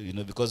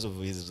 because of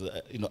his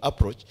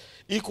approach,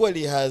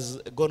 equally has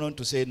gone on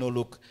to say, no,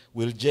 look,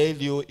 we'll jail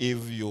you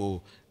if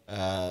you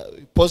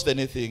post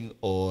anything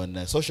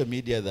on social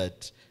media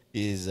that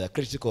is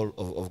critical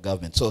of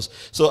government.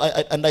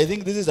 I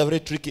think this is a very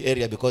tricky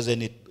area, because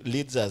then it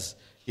leads us,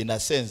 in a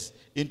sense,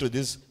 into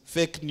this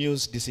fake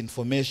news,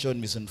 disinformation,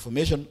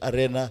 misinformation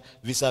arena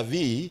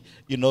vis-a-vis,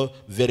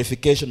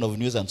 verification of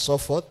news and so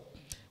forth,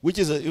 which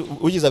is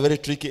a very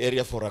tricky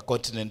area for a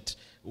continent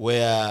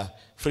where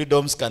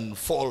freedoms can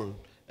fall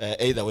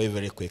either way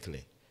very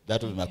quickly.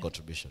 That will be my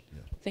contribution.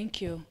 Yeah.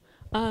 Thank you.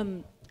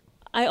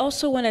 I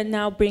also want to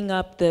now bring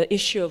up the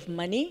issue of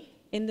money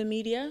in the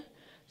media.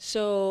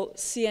 So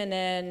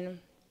CNN,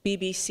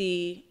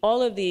 BBC,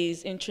 all of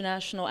these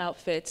international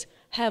outfits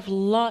have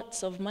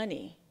lots of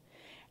money.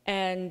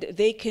 And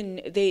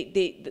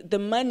the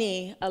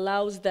money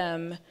allows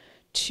them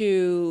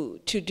to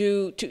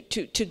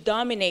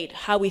dominate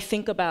how we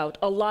think about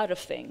a lot of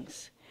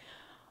things.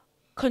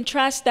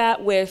 Contrast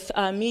that with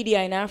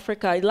media in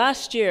Africa.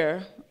 Last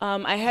year,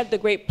 I had the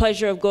great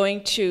pleasure of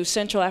going to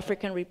Central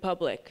African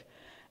Republic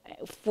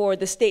for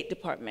the State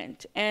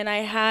Department. And I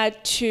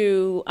had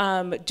to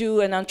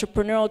do an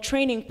entrepreneurial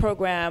training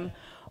program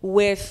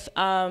with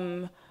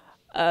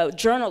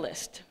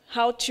journalists,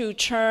 how to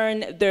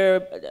turn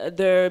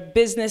their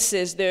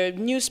businesses, their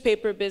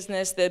newspaper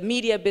business, the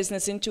media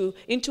business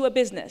into a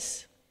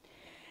business.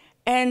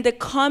 And the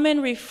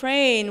common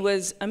refrain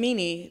was,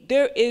 Amini,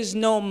 there is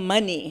no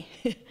money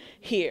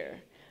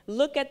here.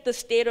 Look at the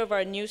state of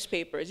our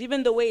newspapers,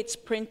 even the way it's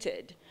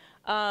printed.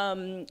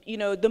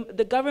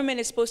 The government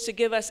is supposed to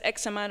give us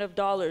X amount of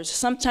dollars.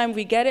 Sometimes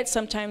we get it,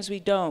 sometimes we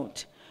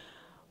don't.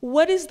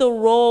 What is the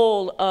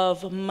role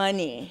of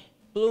money?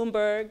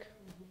 Bloomberg,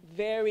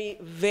 very,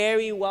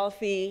 very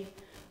wealthy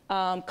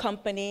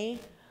company.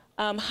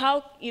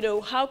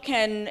 How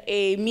can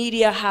a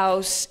media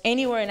house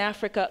anywhere in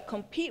Africa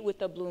compete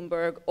with a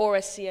Bloomberg or a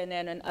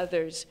CNN and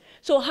others?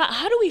 So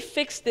how do we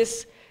fix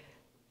this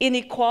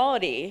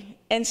inequality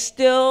and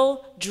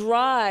still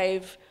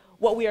drive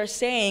what we are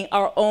saying,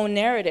 our own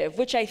narrative,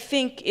 which I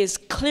think is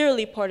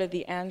clearly part of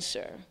the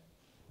answer?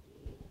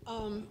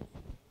 I'm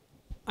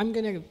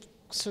going to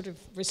sort of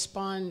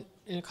respond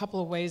in a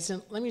couple of ways,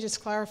 and let me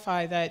just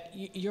clarify that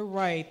you're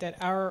right, that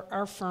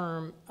our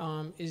firm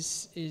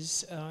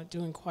is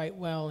doing quite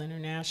well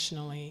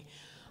internationally.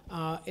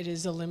 It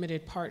is a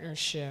limited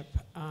partnership,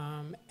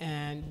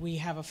 and we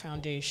have a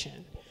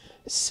foundation,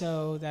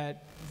 so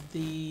that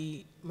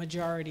the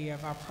majority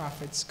of our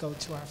profits go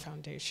to our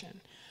foundation.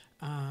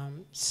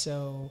 And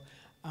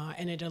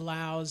it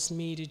allows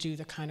me to do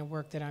the kind of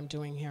work that I'm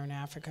doing here in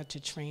Africa to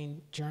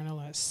train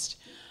journalists.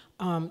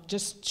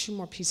 Just two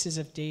more pieces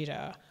of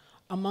data.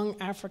 Among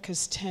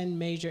Africa's 10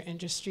 major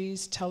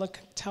industries,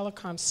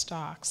 telecom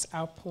stocks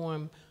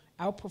outperform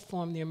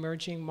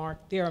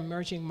their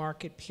emerging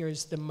market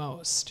peers the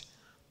most,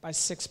 by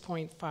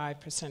 6.5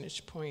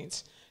 percentage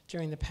points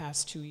during the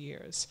past 2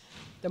 years.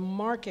 The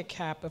market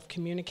cap of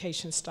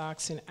communication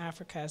stocks in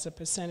Africa as a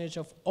percentage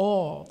of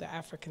all the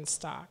African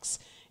stocks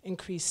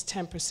increased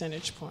 10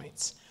 percentage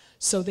points.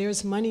 So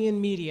there's money in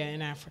media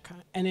in Africa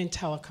and in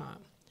telecom.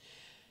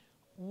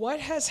 What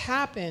has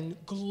happened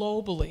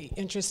globally,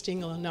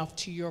 interesting enough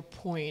to your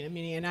point, I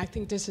mean, and I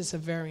think this is a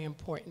very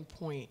important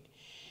point,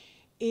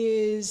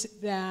 is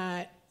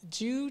that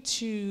due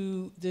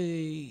to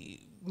the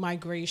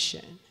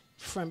migration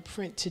from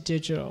print to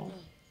digital,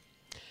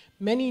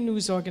 many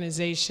news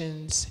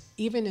organizations,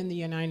 even in the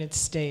United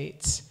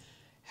States,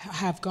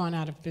 have gone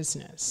out of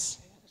business.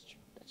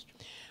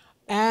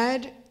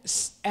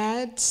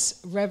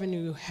 Ads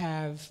revenue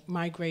have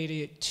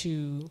migrated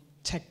to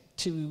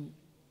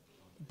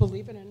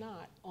believe it or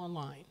not,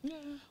 online. Yeah.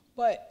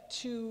 But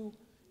to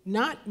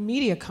not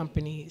media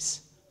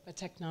companies, but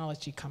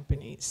technology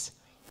companies.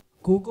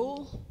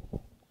 Google,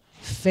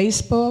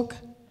 Facebook,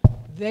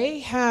 they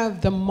have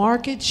the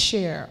market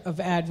share of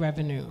ad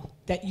revenue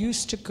that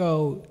used to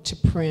go to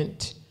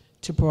print,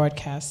 to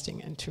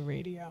broadcasting, and to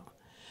radio.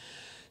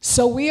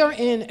 So we are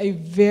in a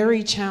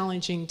very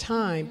challenging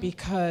time,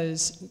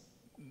 because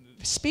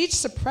speech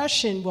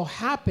suppression will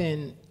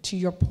happen, to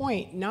your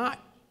point, not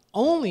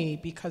only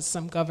because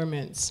some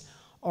governments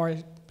are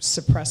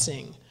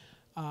suppressing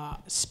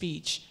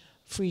speech,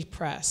 free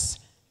press,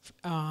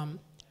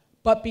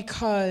 but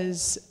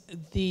because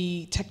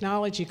the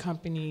technology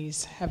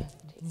companies have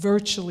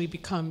virtually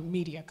become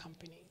media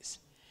companies.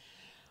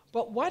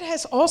 But what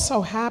has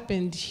also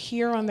happened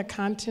here on the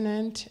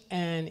continent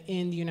and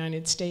in the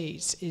United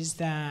States is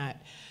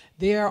that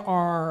there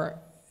are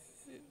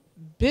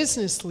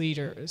business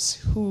leaders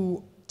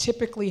who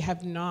typically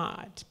have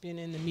not been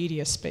in the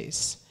media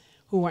space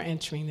who are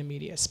entering the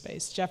media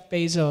space. Jeff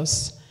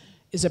Bezos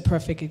is a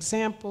perfect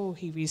example.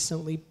 He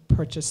recently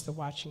purchased the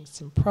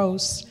Washington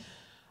Post.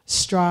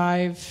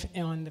 Strive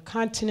on the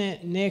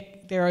continent,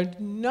 Nick, there are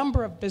a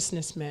number of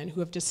businessmen who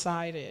have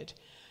decided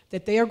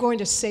that they are going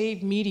to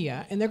save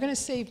media, and they're going to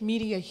save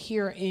media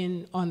here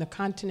on the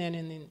continent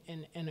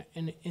and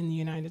in the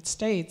United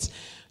States.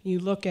 You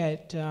look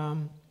at,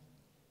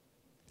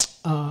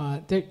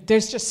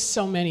 there's just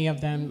so many of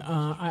them.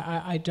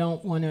 I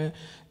don't want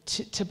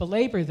to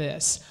belabor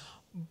this,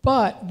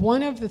 but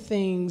one of the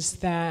things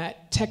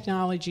that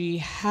technology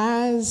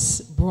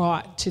has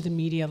brought to the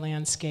media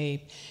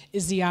landscape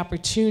is the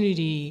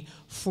opportunity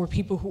for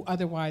people who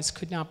otherwise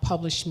could not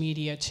publish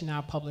media to now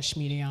publish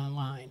media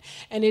online.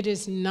 And it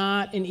is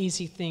not an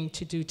easy thing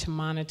to do to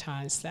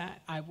monetize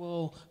that. I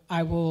will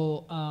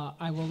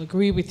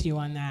agree with you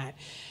on that.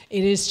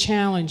 It is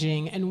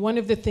challenging, and one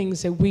of the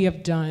things that we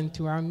have done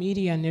through our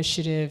media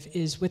initiative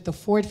is with the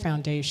Ford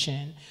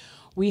Foundation,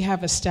 we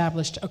have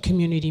established a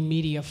community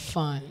media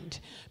fund.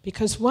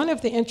 Because one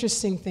of the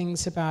interesting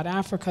things about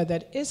Africa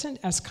that isn't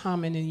as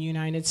common in the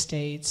United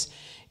States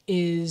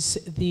is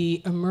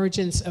the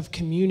emergence of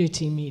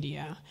community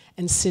media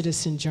and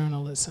citizen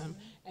journalism.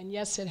 And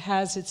yes, it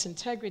has its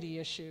integrity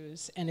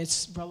issues and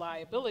its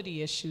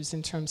reliability issues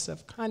in terms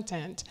of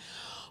content.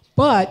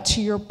 But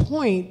to your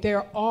point,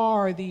 there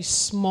are these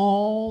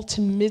small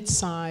to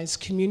mid-sized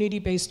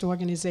community-based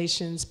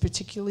organizations,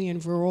 particularly in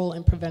rural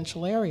and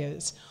provincial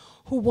areas,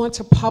 who want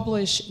to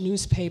publish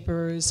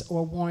newspapers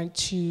or want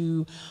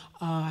to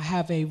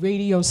have a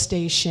radio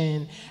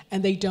station,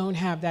 and they don't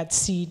have that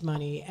seed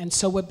money. And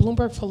so what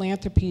Bloomberg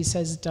Philanthropies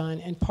has done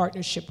in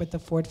partnership with the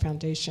Ford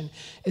Foundation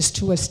is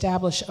to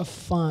establish a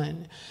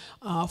fund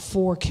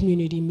for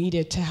community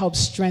media to help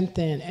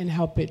strengthen and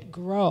help it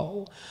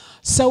grow.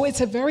 So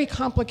it's a very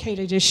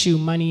complicated issue,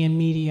 money in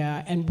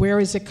media, and where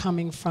is it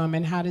coming from,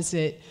 and how does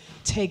it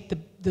take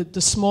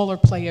the smaller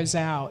players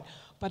out?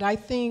 But I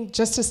think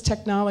just as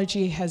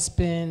technology has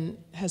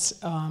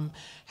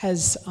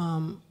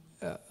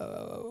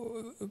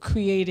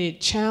created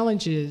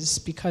challenges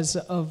because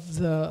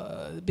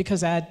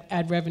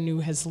ad revenue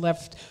has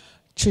left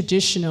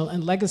traditional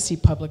and legacy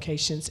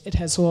publications, it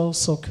has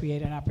also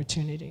created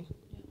opportunity.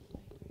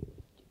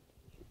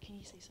 Can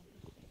you say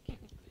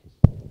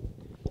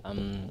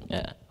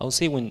something? I'll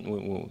say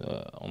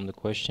on the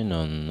question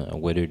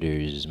on whether there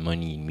is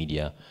money in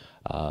media,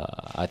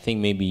 I think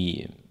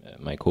maybe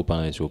my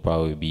co-panelists will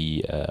probably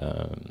be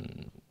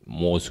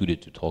more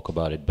suited to talk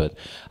about it, but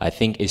I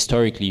think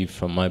historically,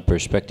 from my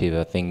perspective,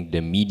 I think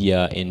the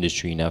media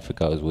industry in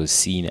Africa was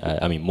seen,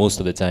 I mean, most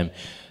of the time,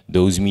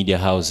 those media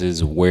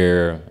houses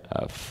were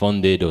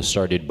funded or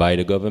started by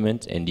the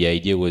government, and the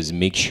idea was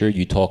make sure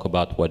you talk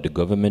about what the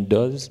government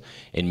does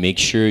and make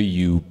sure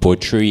you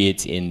portray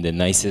it in the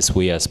nicest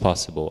way as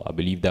possible. I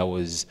believe that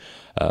was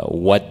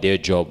what their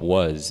job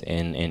was,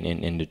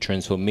 and the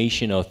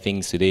transformation of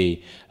things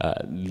today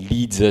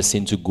leads us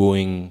into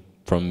going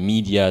from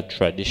media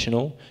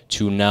traditional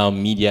to now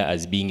media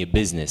as being a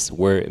business,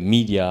 where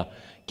media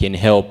can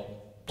help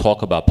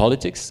talk about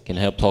politics, can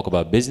help talk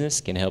about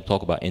business, can help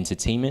talk about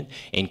entertainment,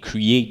 and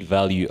create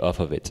value off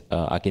of it.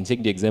 I can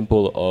take the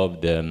example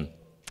of the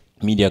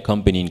media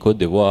company in Côte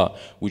d'Ivoire,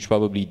 which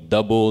probably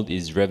doubled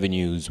its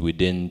revenues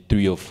within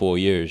 3 or 4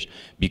 years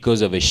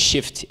because of a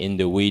shift in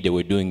the way they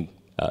were doing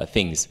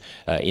things.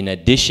 In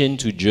addition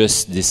to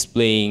just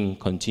displaying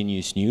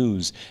continuous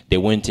news, they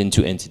went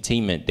into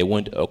entertainment. They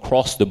went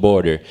across the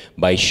border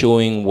by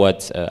showing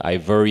what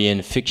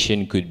Ivorian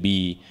fiction could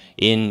be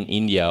in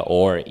India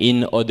or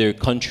in other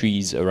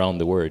countries around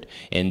the world.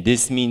 And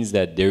this means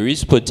that there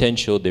is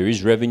potential, there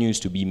is revenues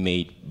to be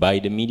made by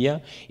the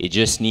media. It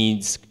just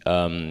needs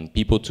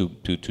people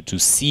to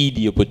see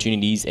the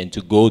opportunities and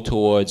to go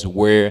towards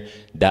where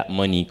that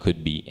money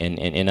could be.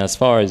 And as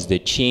far as the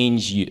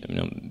change,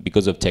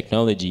 because of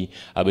technology,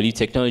 I believe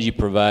technology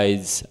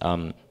provides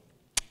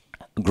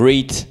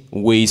great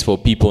ways for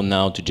people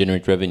now to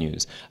generate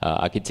revenues.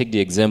 I could take the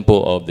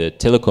example of the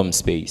telecom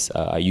space.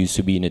 I used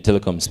to be in the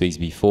telecom space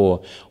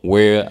before,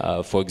 where,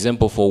 for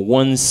example, for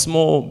one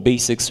small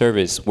basic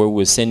service where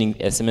we're sending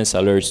SMS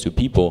alerts to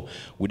people,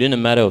 within a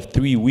matter of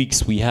 3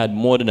 weeks, we had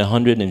more than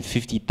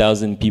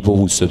 150,000 people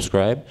who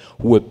subscribed,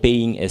 who were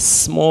paying a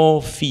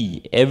small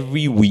fee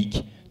every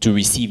week to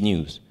receive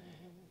news.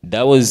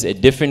 That was a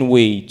different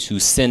way to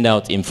send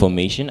out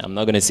information. I'm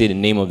not going to say the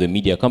name of the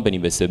media company,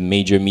 but it's a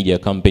major media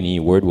company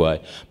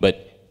worldwide.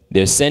 But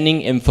they're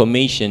sending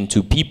information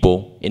to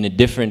people in a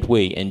different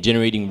way and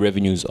generating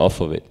revenues off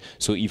of it.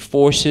 So it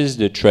forces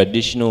the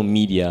traditional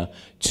media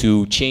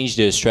to change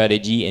their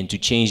strategy and to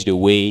change the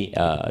way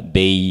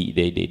they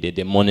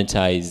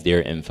monetize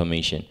their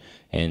information.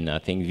 And I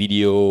think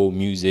video,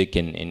 music,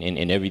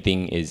 and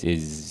everything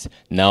is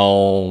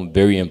now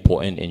very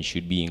important and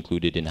should be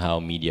included in how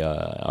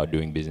media are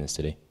doing business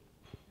today.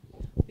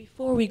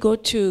 Before we go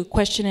to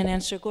question and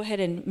answer, go ahead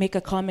and make a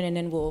comment, and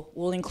then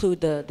we'll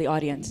include the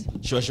audience.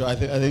 Sure. I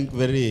think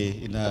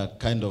very in a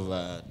kind of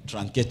a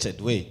truncated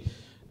way.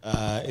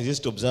 It is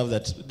to observe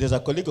that there's a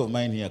colleague of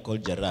mine here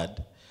called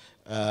Gerard,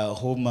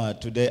 whom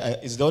today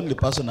is the only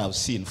person I've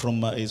seen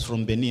is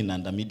from Benin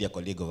and a media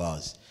colleague of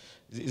ours.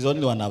 He's the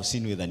only one I've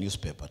seen with a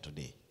newspaper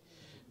today.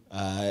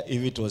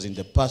 If it was in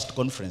the past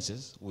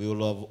conferences, we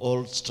will have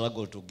all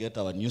struggled to get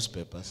our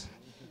newspapers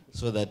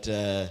so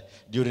that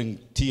during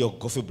tea or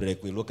coffee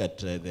break, we look at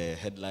the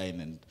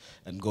headline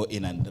and go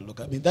in and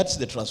look. I mean, that's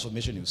the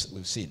transformation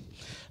we've seen.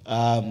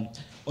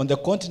 On the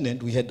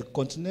continent, we had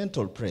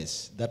continental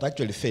press that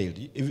actually failed.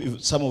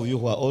 If some of you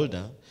who are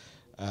older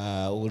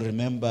will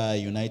remember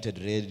United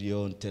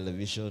Radio and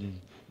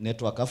Television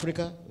Network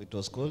Africa, it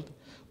was called,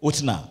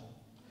 UTNA,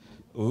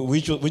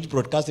 which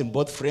broadcast in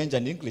both French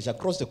and English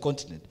across the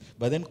continent,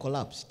 but then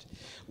collapsed.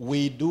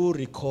 We do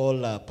recall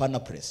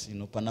PANAPRESS,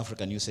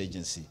 Pan-African News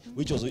Agency,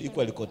 which was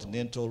equally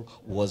continental,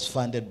 was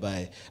funded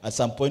by, at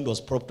some point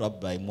was propped up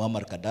by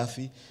Muammar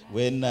Gaddafi.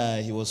 When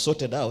he was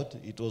sorted out,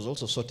 it was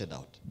also sorted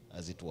out,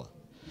 as it were.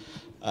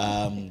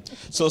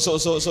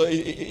 So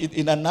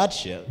in a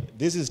nutshell,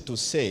 this is to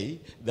say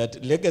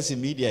that legacy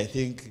media, I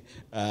think,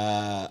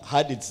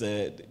 had its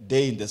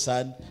day in the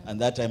sun,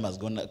 and that time has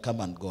come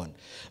and gone.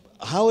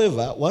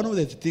 However, one of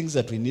the things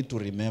that we need to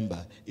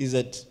remember is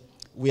that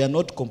we are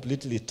not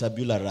completely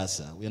tabula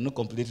rasa. We are not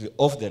completely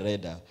off the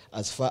radar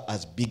as far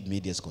as big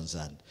media is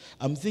concerned.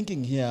 I'm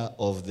thinking here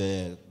of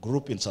the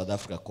group in South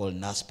Africa called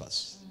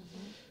NASPERS,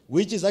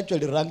 which is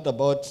actually ranked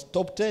about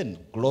top 10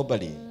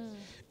 globally.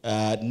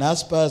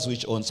 NASPERS,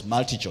 which owns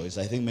MultiChoice.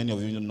 I think many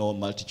of you know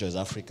MultiChoice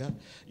Africa.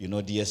 You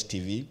know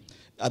DSTV.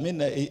 I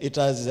mean, it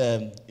has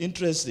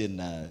interest in,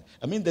 the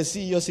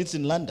CEO sits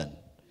in London.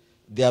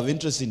 They have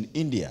interest in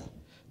India.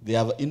 They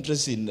have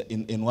interest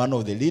in one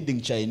of the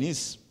leading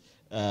Chinese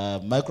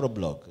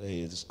microblog.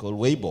 It's called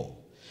Weibo.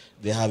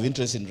 They have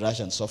interest in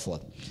Russia and so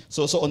forth.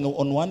 So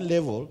on one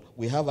level,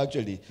 we have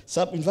actually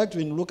some. In fact,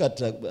 when you look at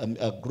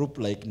a group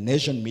like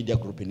Nation Media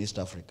Group in East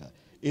Africa,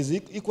 is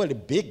equally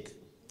big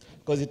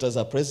because it has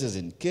a presence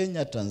in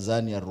Kenya,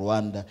 Tanzania,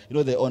 Rwanda.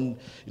 They own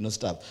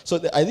stuff.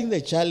 So I think the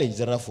challenge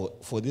there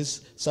for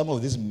this some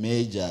of these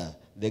major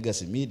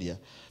legacy media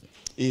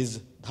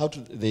is how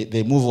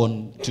they move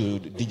on to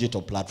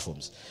digital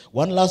platforms.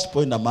 One last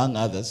point among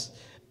others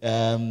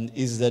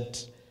is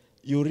that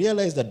you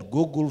realize that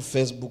Google,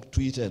 Facebook,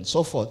 Twitter, and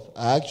so forth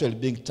are actually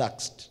being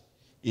taxed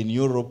in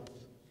Europe,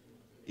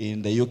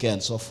 in the UK,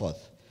 and so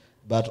forth.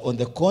 But on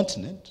the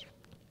continent,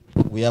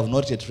 we have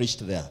not yet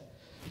reached there.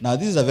 Now,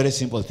 this is a very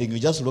simple thing. You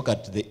just look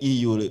at the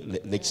EU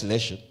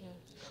legislation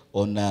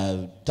on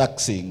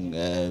taxing,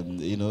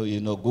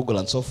 Google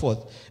and so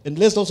forth, and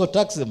let's also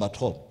tax them at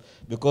home.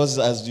 Because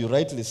as you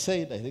rightly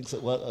said, I think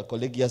what a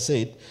colleague here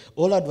said,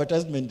 all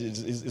advertisement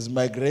is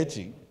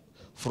migrating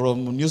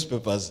from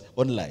newspapers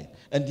online.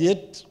 And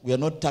yet we are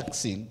not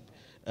taxing,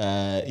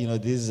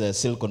 these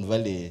Silicon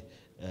Valley,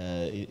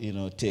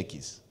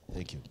 techies.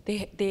 Thank you.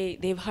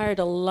 They've hired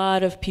a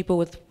lot of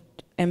people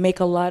and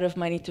make a lot of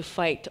money to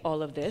fight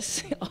all of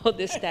this, all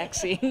this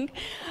taxing.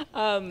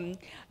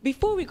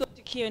 Before we go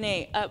to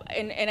Q&A,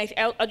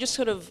 I'll just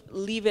sort of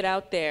leave it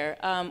out there.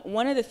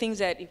 One of the things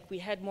that if we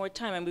had more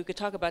time, and we could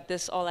talk about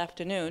this all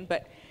afternoon,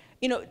 but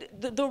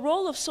the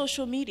role of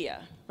social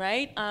media,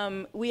 right?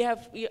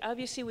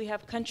 Obviously we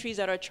have countries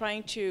that are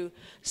trying to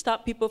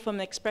stop people from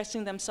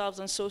expressing themselves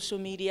on social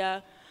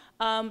media.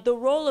 The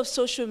role of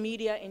social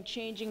media in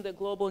changing the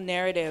global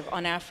narrative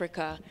on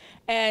Africa.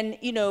 And,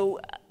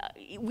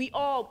 we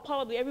all,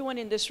 probably everyone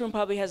in this room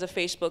probably has a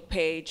Facebook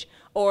page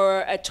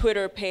or a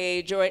Twitter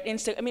page or an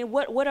Instagram. I mean,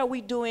 what are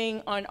we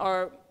doing on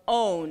our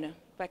own,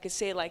 if I could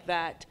say it like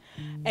that?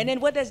 And then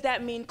what does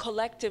that mean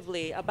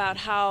collectively about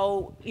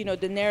how,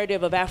 the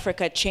narrative of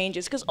Africa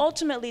changes? Because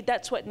ultimately,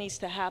 that's what needs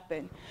to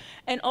happen.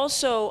 And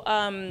also,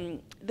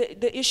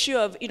 the issue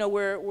of,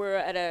 we're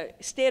at a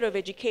State of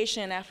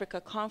Education in Africa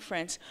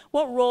conference.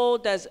 What role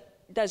does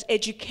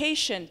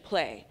education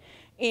play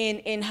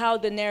in how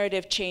the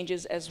narrative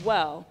changes as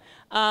well?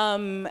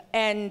 And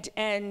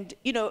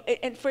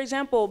for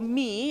example,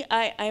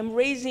 I'm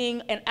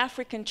raising an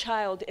African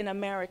child in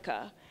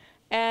America,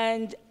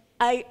 and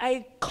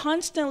I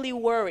constantly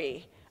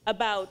worry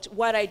about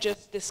what I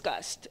just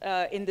discussed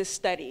in this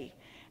study,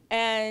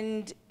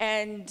 and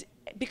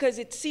because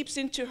it seeps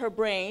into her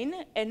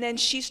brain, and then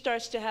she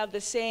starts to have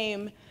the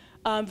same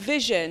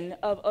vision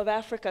of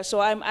Africa. So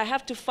I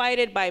have to fight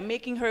it by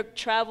making her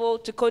travel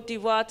to Cote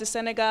d'Ivoire, to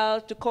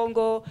Senegal, to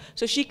Congo,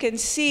 so she can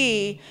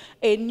see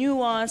a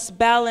nuanced,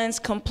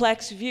 balanced,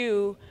 complex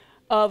view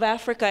of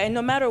Africa. And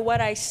no matter what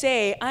I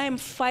say, I am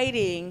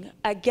fighting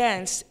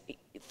against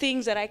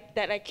things that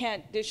I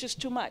can't, there's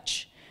just too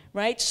much,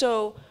 right?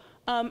 So,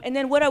 and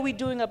then what are we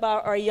doing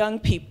about our young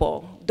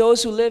people?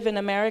 Those who live in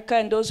America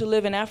and those who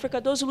live in Africa,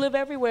 those who live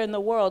everywhere in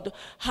the world.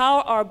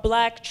 How are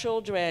black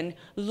children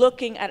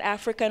looking at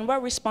Africa, and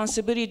what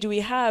responsibility do we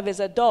have as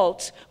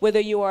adults, whether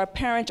you are a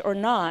parent or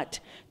not,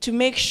 to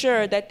make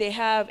sure that they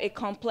have a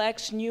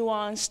complex,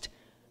 nuanced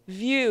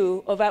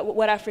view of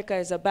what Africa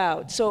is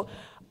about. So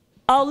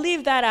I'll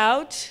leave that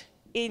out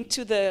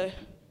into the,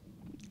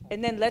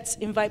 and then let's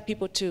invite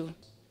people to.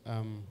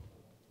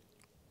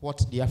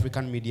 What the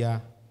African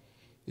media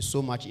is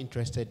so much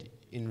interested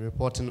in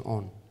reporting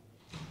on.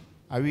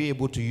 Are we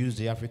able to use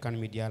the African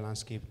media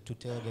landscape to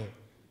tell the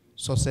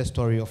success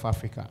story of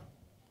Africa?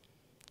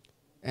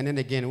 And then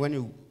again, when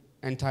you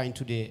enter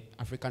into the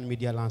African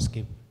media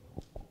landscape,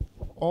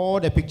 all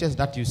the pictures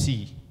that you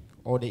see,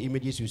 or the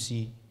images you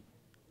see,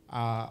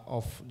 are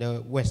of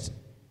the West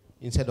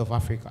instead of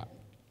Africa.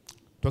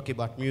 Talk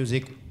about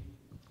music,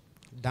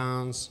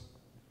 dance,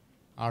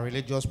 our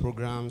religious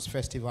programs,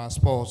 festivals,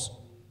 sports,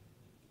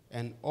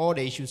 and all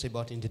the issues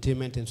about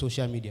entertainment and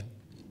social media.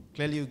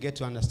 Clearly you get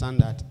to understand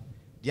that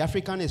the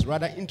African is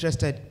rather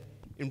interested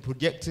in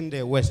projecting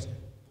the West.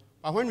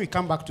 But when we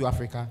come back to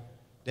Africa,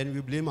 then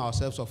we blame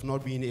ourselves of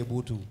not being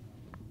able to,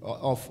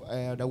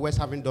 the West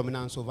having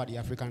dominance over the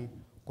African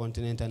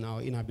continent and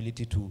our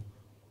inability to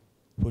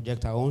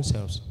project our own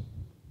selves.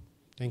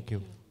 Thank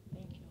you.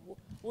 Thank you.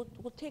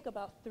 We'll take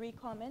about 3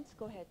 comments.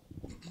 Go ahead.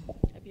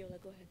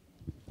 Abiola, go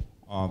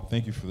ahead.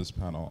 Thank you for this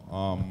panel.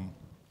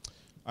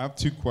 I have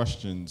 2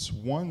 questions.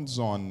 One's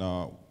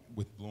on,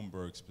 with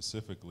Bloomberg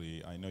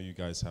specifically. I know you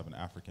guys have an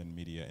African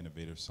Media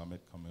Innovator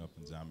Summit coming up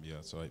in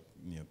Zambia, so I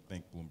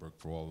thank Bloomberg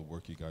for all the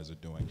work you guys are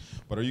doing.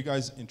 But are you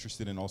guys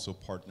interested in also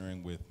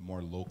partnering with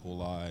more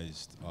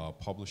localized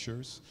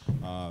publishers?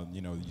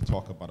 You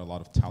talk about a lot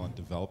of talent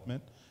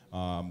development.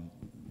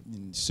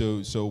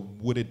 So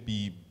would it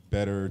be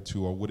better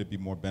to, or would it be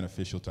more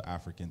beneficial to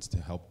Africans to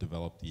help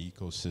develop the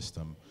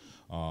ecosystem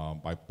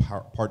by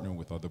partnering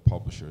with other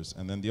publishers?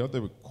 And then the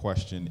other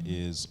question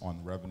is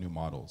on revenue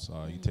models.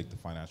 You take the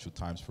Financial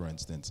Times, for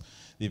instance.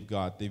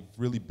 They've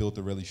really built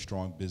a really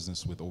strong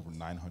business with over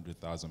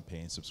 900,000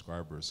 paying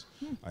subscribers.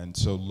 And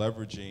so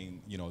leveraging,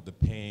 the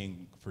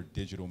paying for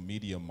digital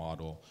media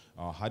model,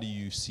 how do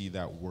you see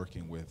that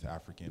working with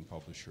African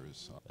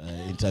publishers?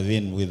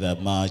 Intervene with a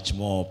much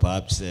more,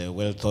 perhaps,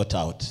 well thought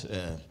out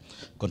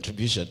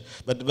contribution.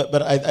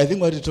 But I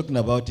think what you're talking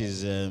about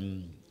is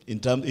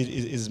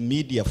is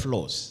media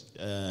flows,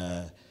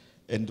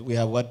 and we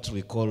have what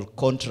we call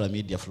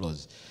contra-media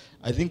flows.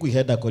 I think we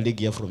had a colleague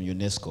here from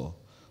UNESCO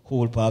who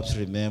will perhaps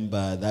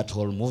remember that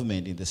whole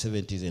movement in the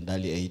 70s and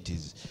early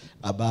 80s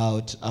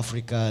about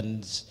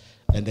Africans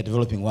and the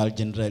developing world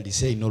generally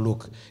saying, no,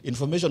 look,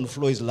 information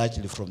flow is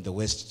largely from the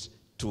West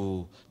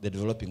to the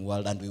developing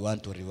world, and we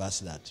want to reverse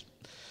that.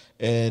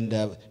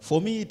 And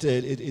for me,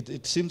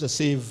 it seems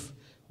as if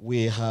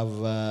we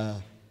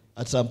have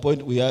at some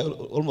point, we are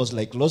almost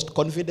like lost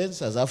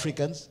confidence as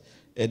Africans,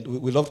 and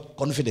we lost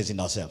confidence in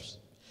ourselves.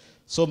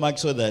 So much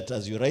so that,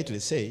 as you rightly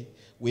say,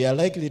 we are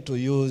likely to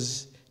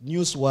use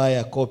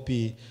newswire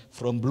copy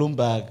from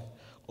Bloomberg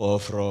or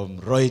from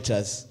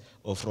Reuters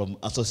or from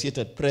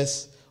Associated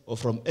Press or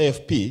from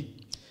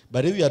AFP.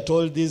 But if you are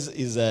told this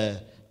is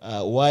a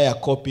wire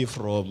copy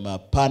from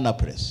Pana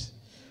Press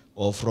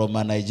or from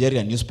a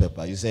Nigerian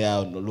newspaper, you say,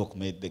 oh, look,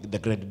 the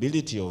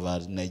credibility of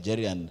a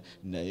Nigerian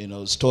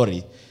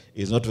story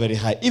is not very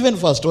high, even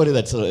for a story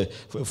that's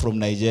from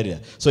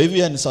Nigeria. So if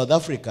you're in South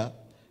Africa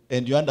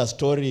and you want a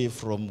story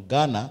from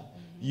Ghana,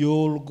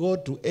 you'll go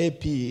to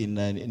AP in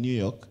New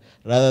York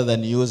rather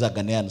than use a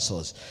Ghanaian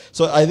source.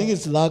 So I think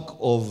it's lack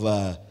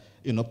of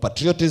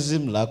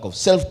patriotism, lack of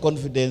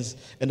self-confidence,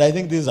 and I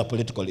think this is a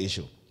political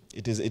issue.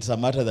 It's a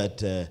matter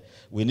that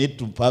we need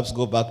to perhaps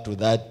go back to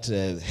that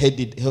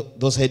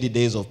those heady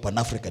days of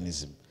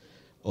Pan-Africanism,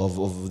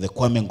 of the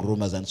Kwame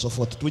Nkrumahs and so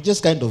forth, to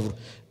just kind of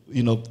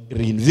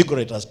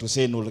reinvigorate us to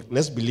say, no,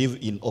 let's believe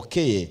in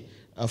okay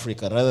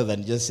Africa rather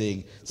than just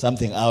saying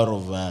something out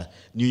of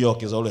New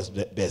York is always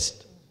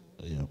best.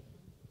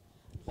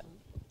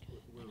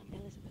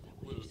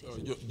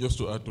 Just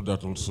to add to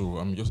that also,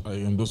 I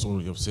endorse all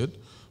you have said,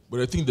 but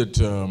I think that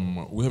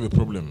we have a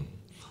problem.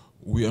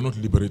 We are not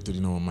liberated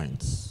in our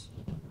minds.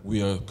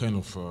 We are kind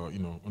of,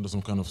 under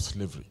some kind of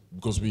slavery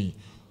because we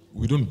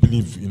don't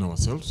believe in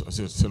ourselves. I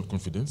said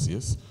self-confidence,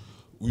 yes.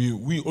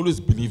 We always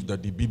believe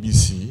that the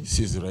BBC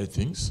says the right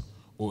things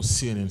or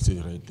CNN says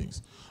the right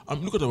things.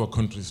 Look at our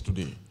countries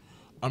today.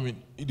 In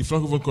the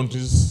Francophone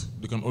countries,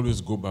 they can always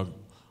go back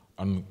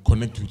and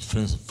connect with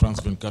France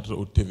 24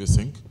 or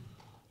TV5.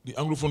 The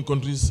Anglophone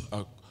countries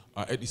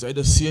it's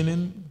either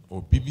CNN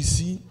or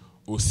BBC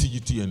or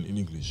CGTN in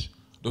English.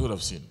 That's what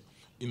I've seen.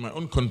 In my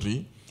own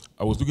country,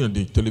 I was looking at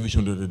the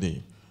television the other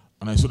day,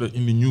 and I saw that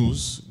in the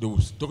news, they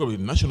would talk about the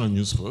national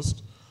news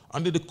first,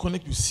 and then they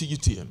connect with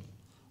CGTN.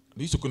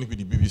 They used to connect with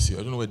the BBC.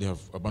 I don't know why they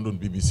have abandoned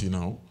BBC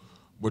now,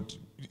 but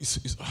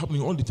it's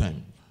happening all the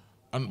time.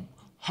 And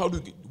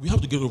we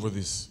have to get over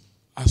this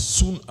as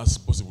soon as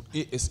possible,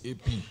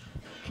 ASAP.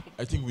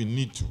 I think we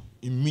need to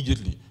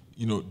immediately,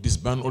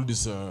 disband all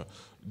this,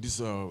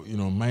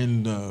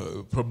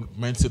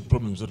 mindset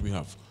problems that we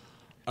have,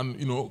 and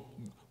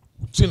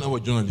train our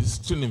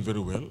journalists, train them very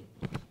well.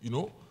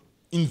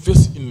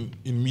 Invest in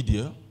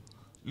media.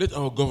 Let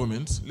our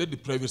governments, let the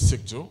private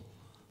sector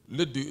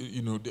let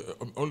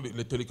all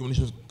the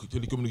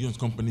telecommunications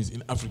companies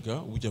in Africa,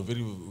 which are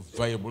very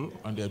viable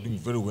and they are doing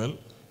very well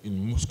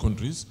in most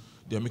countries,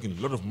 they are making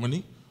a lot of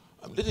money.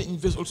 Let them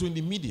invest also in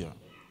the media.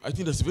 I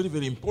think that's very,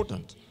 very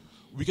important.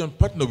 We can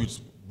partner with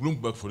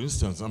Bloomberg, for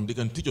instance, and they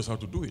can teach us how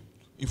to do it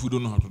if we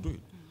don't know how to do it.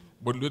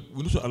 But we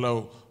need to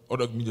allow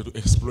other media to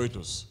exploit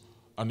us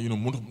and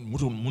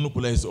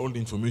monopolize all the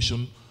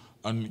information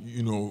and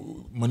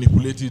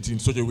manipulate it in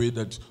such a way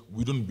that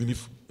we don't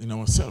believe in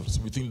ourselves.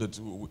 We think that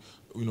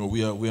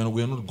we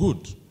are not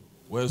good,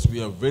 whereas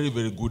we are very,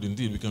 very good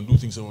indeed. We can do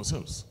things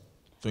ourselves.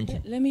 Thank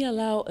you. Let me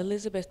allow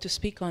Elizabeth to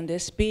speak on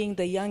this, being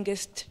the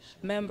youngest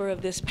member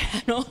of this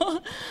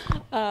panel.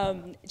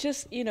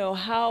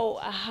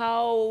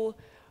 How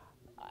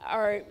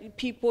are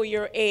people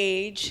your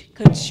age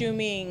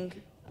consuming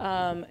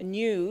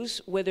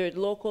news, whether it's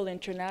local,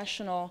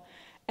 international,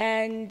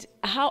 and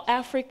how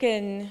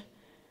African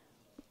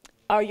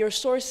are your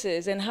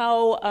sources, and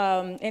how,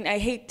 and I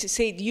hate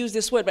to use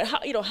this word, but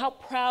how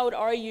proud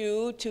are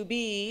you to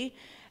be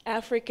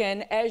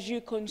African as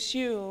you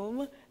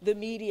consume the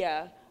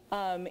media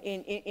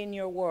in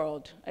your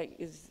world?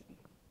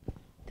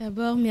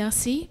 D'abord,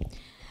 merci.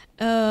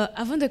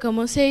 Avant de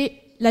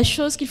commencer, la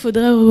chose qu'il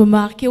faudrait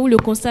remarquer, ou le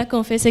constat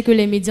qu'on fait, c'est que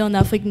les médias en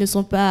Afrique ne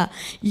sont pas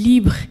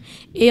libres.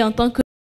 Et en tant que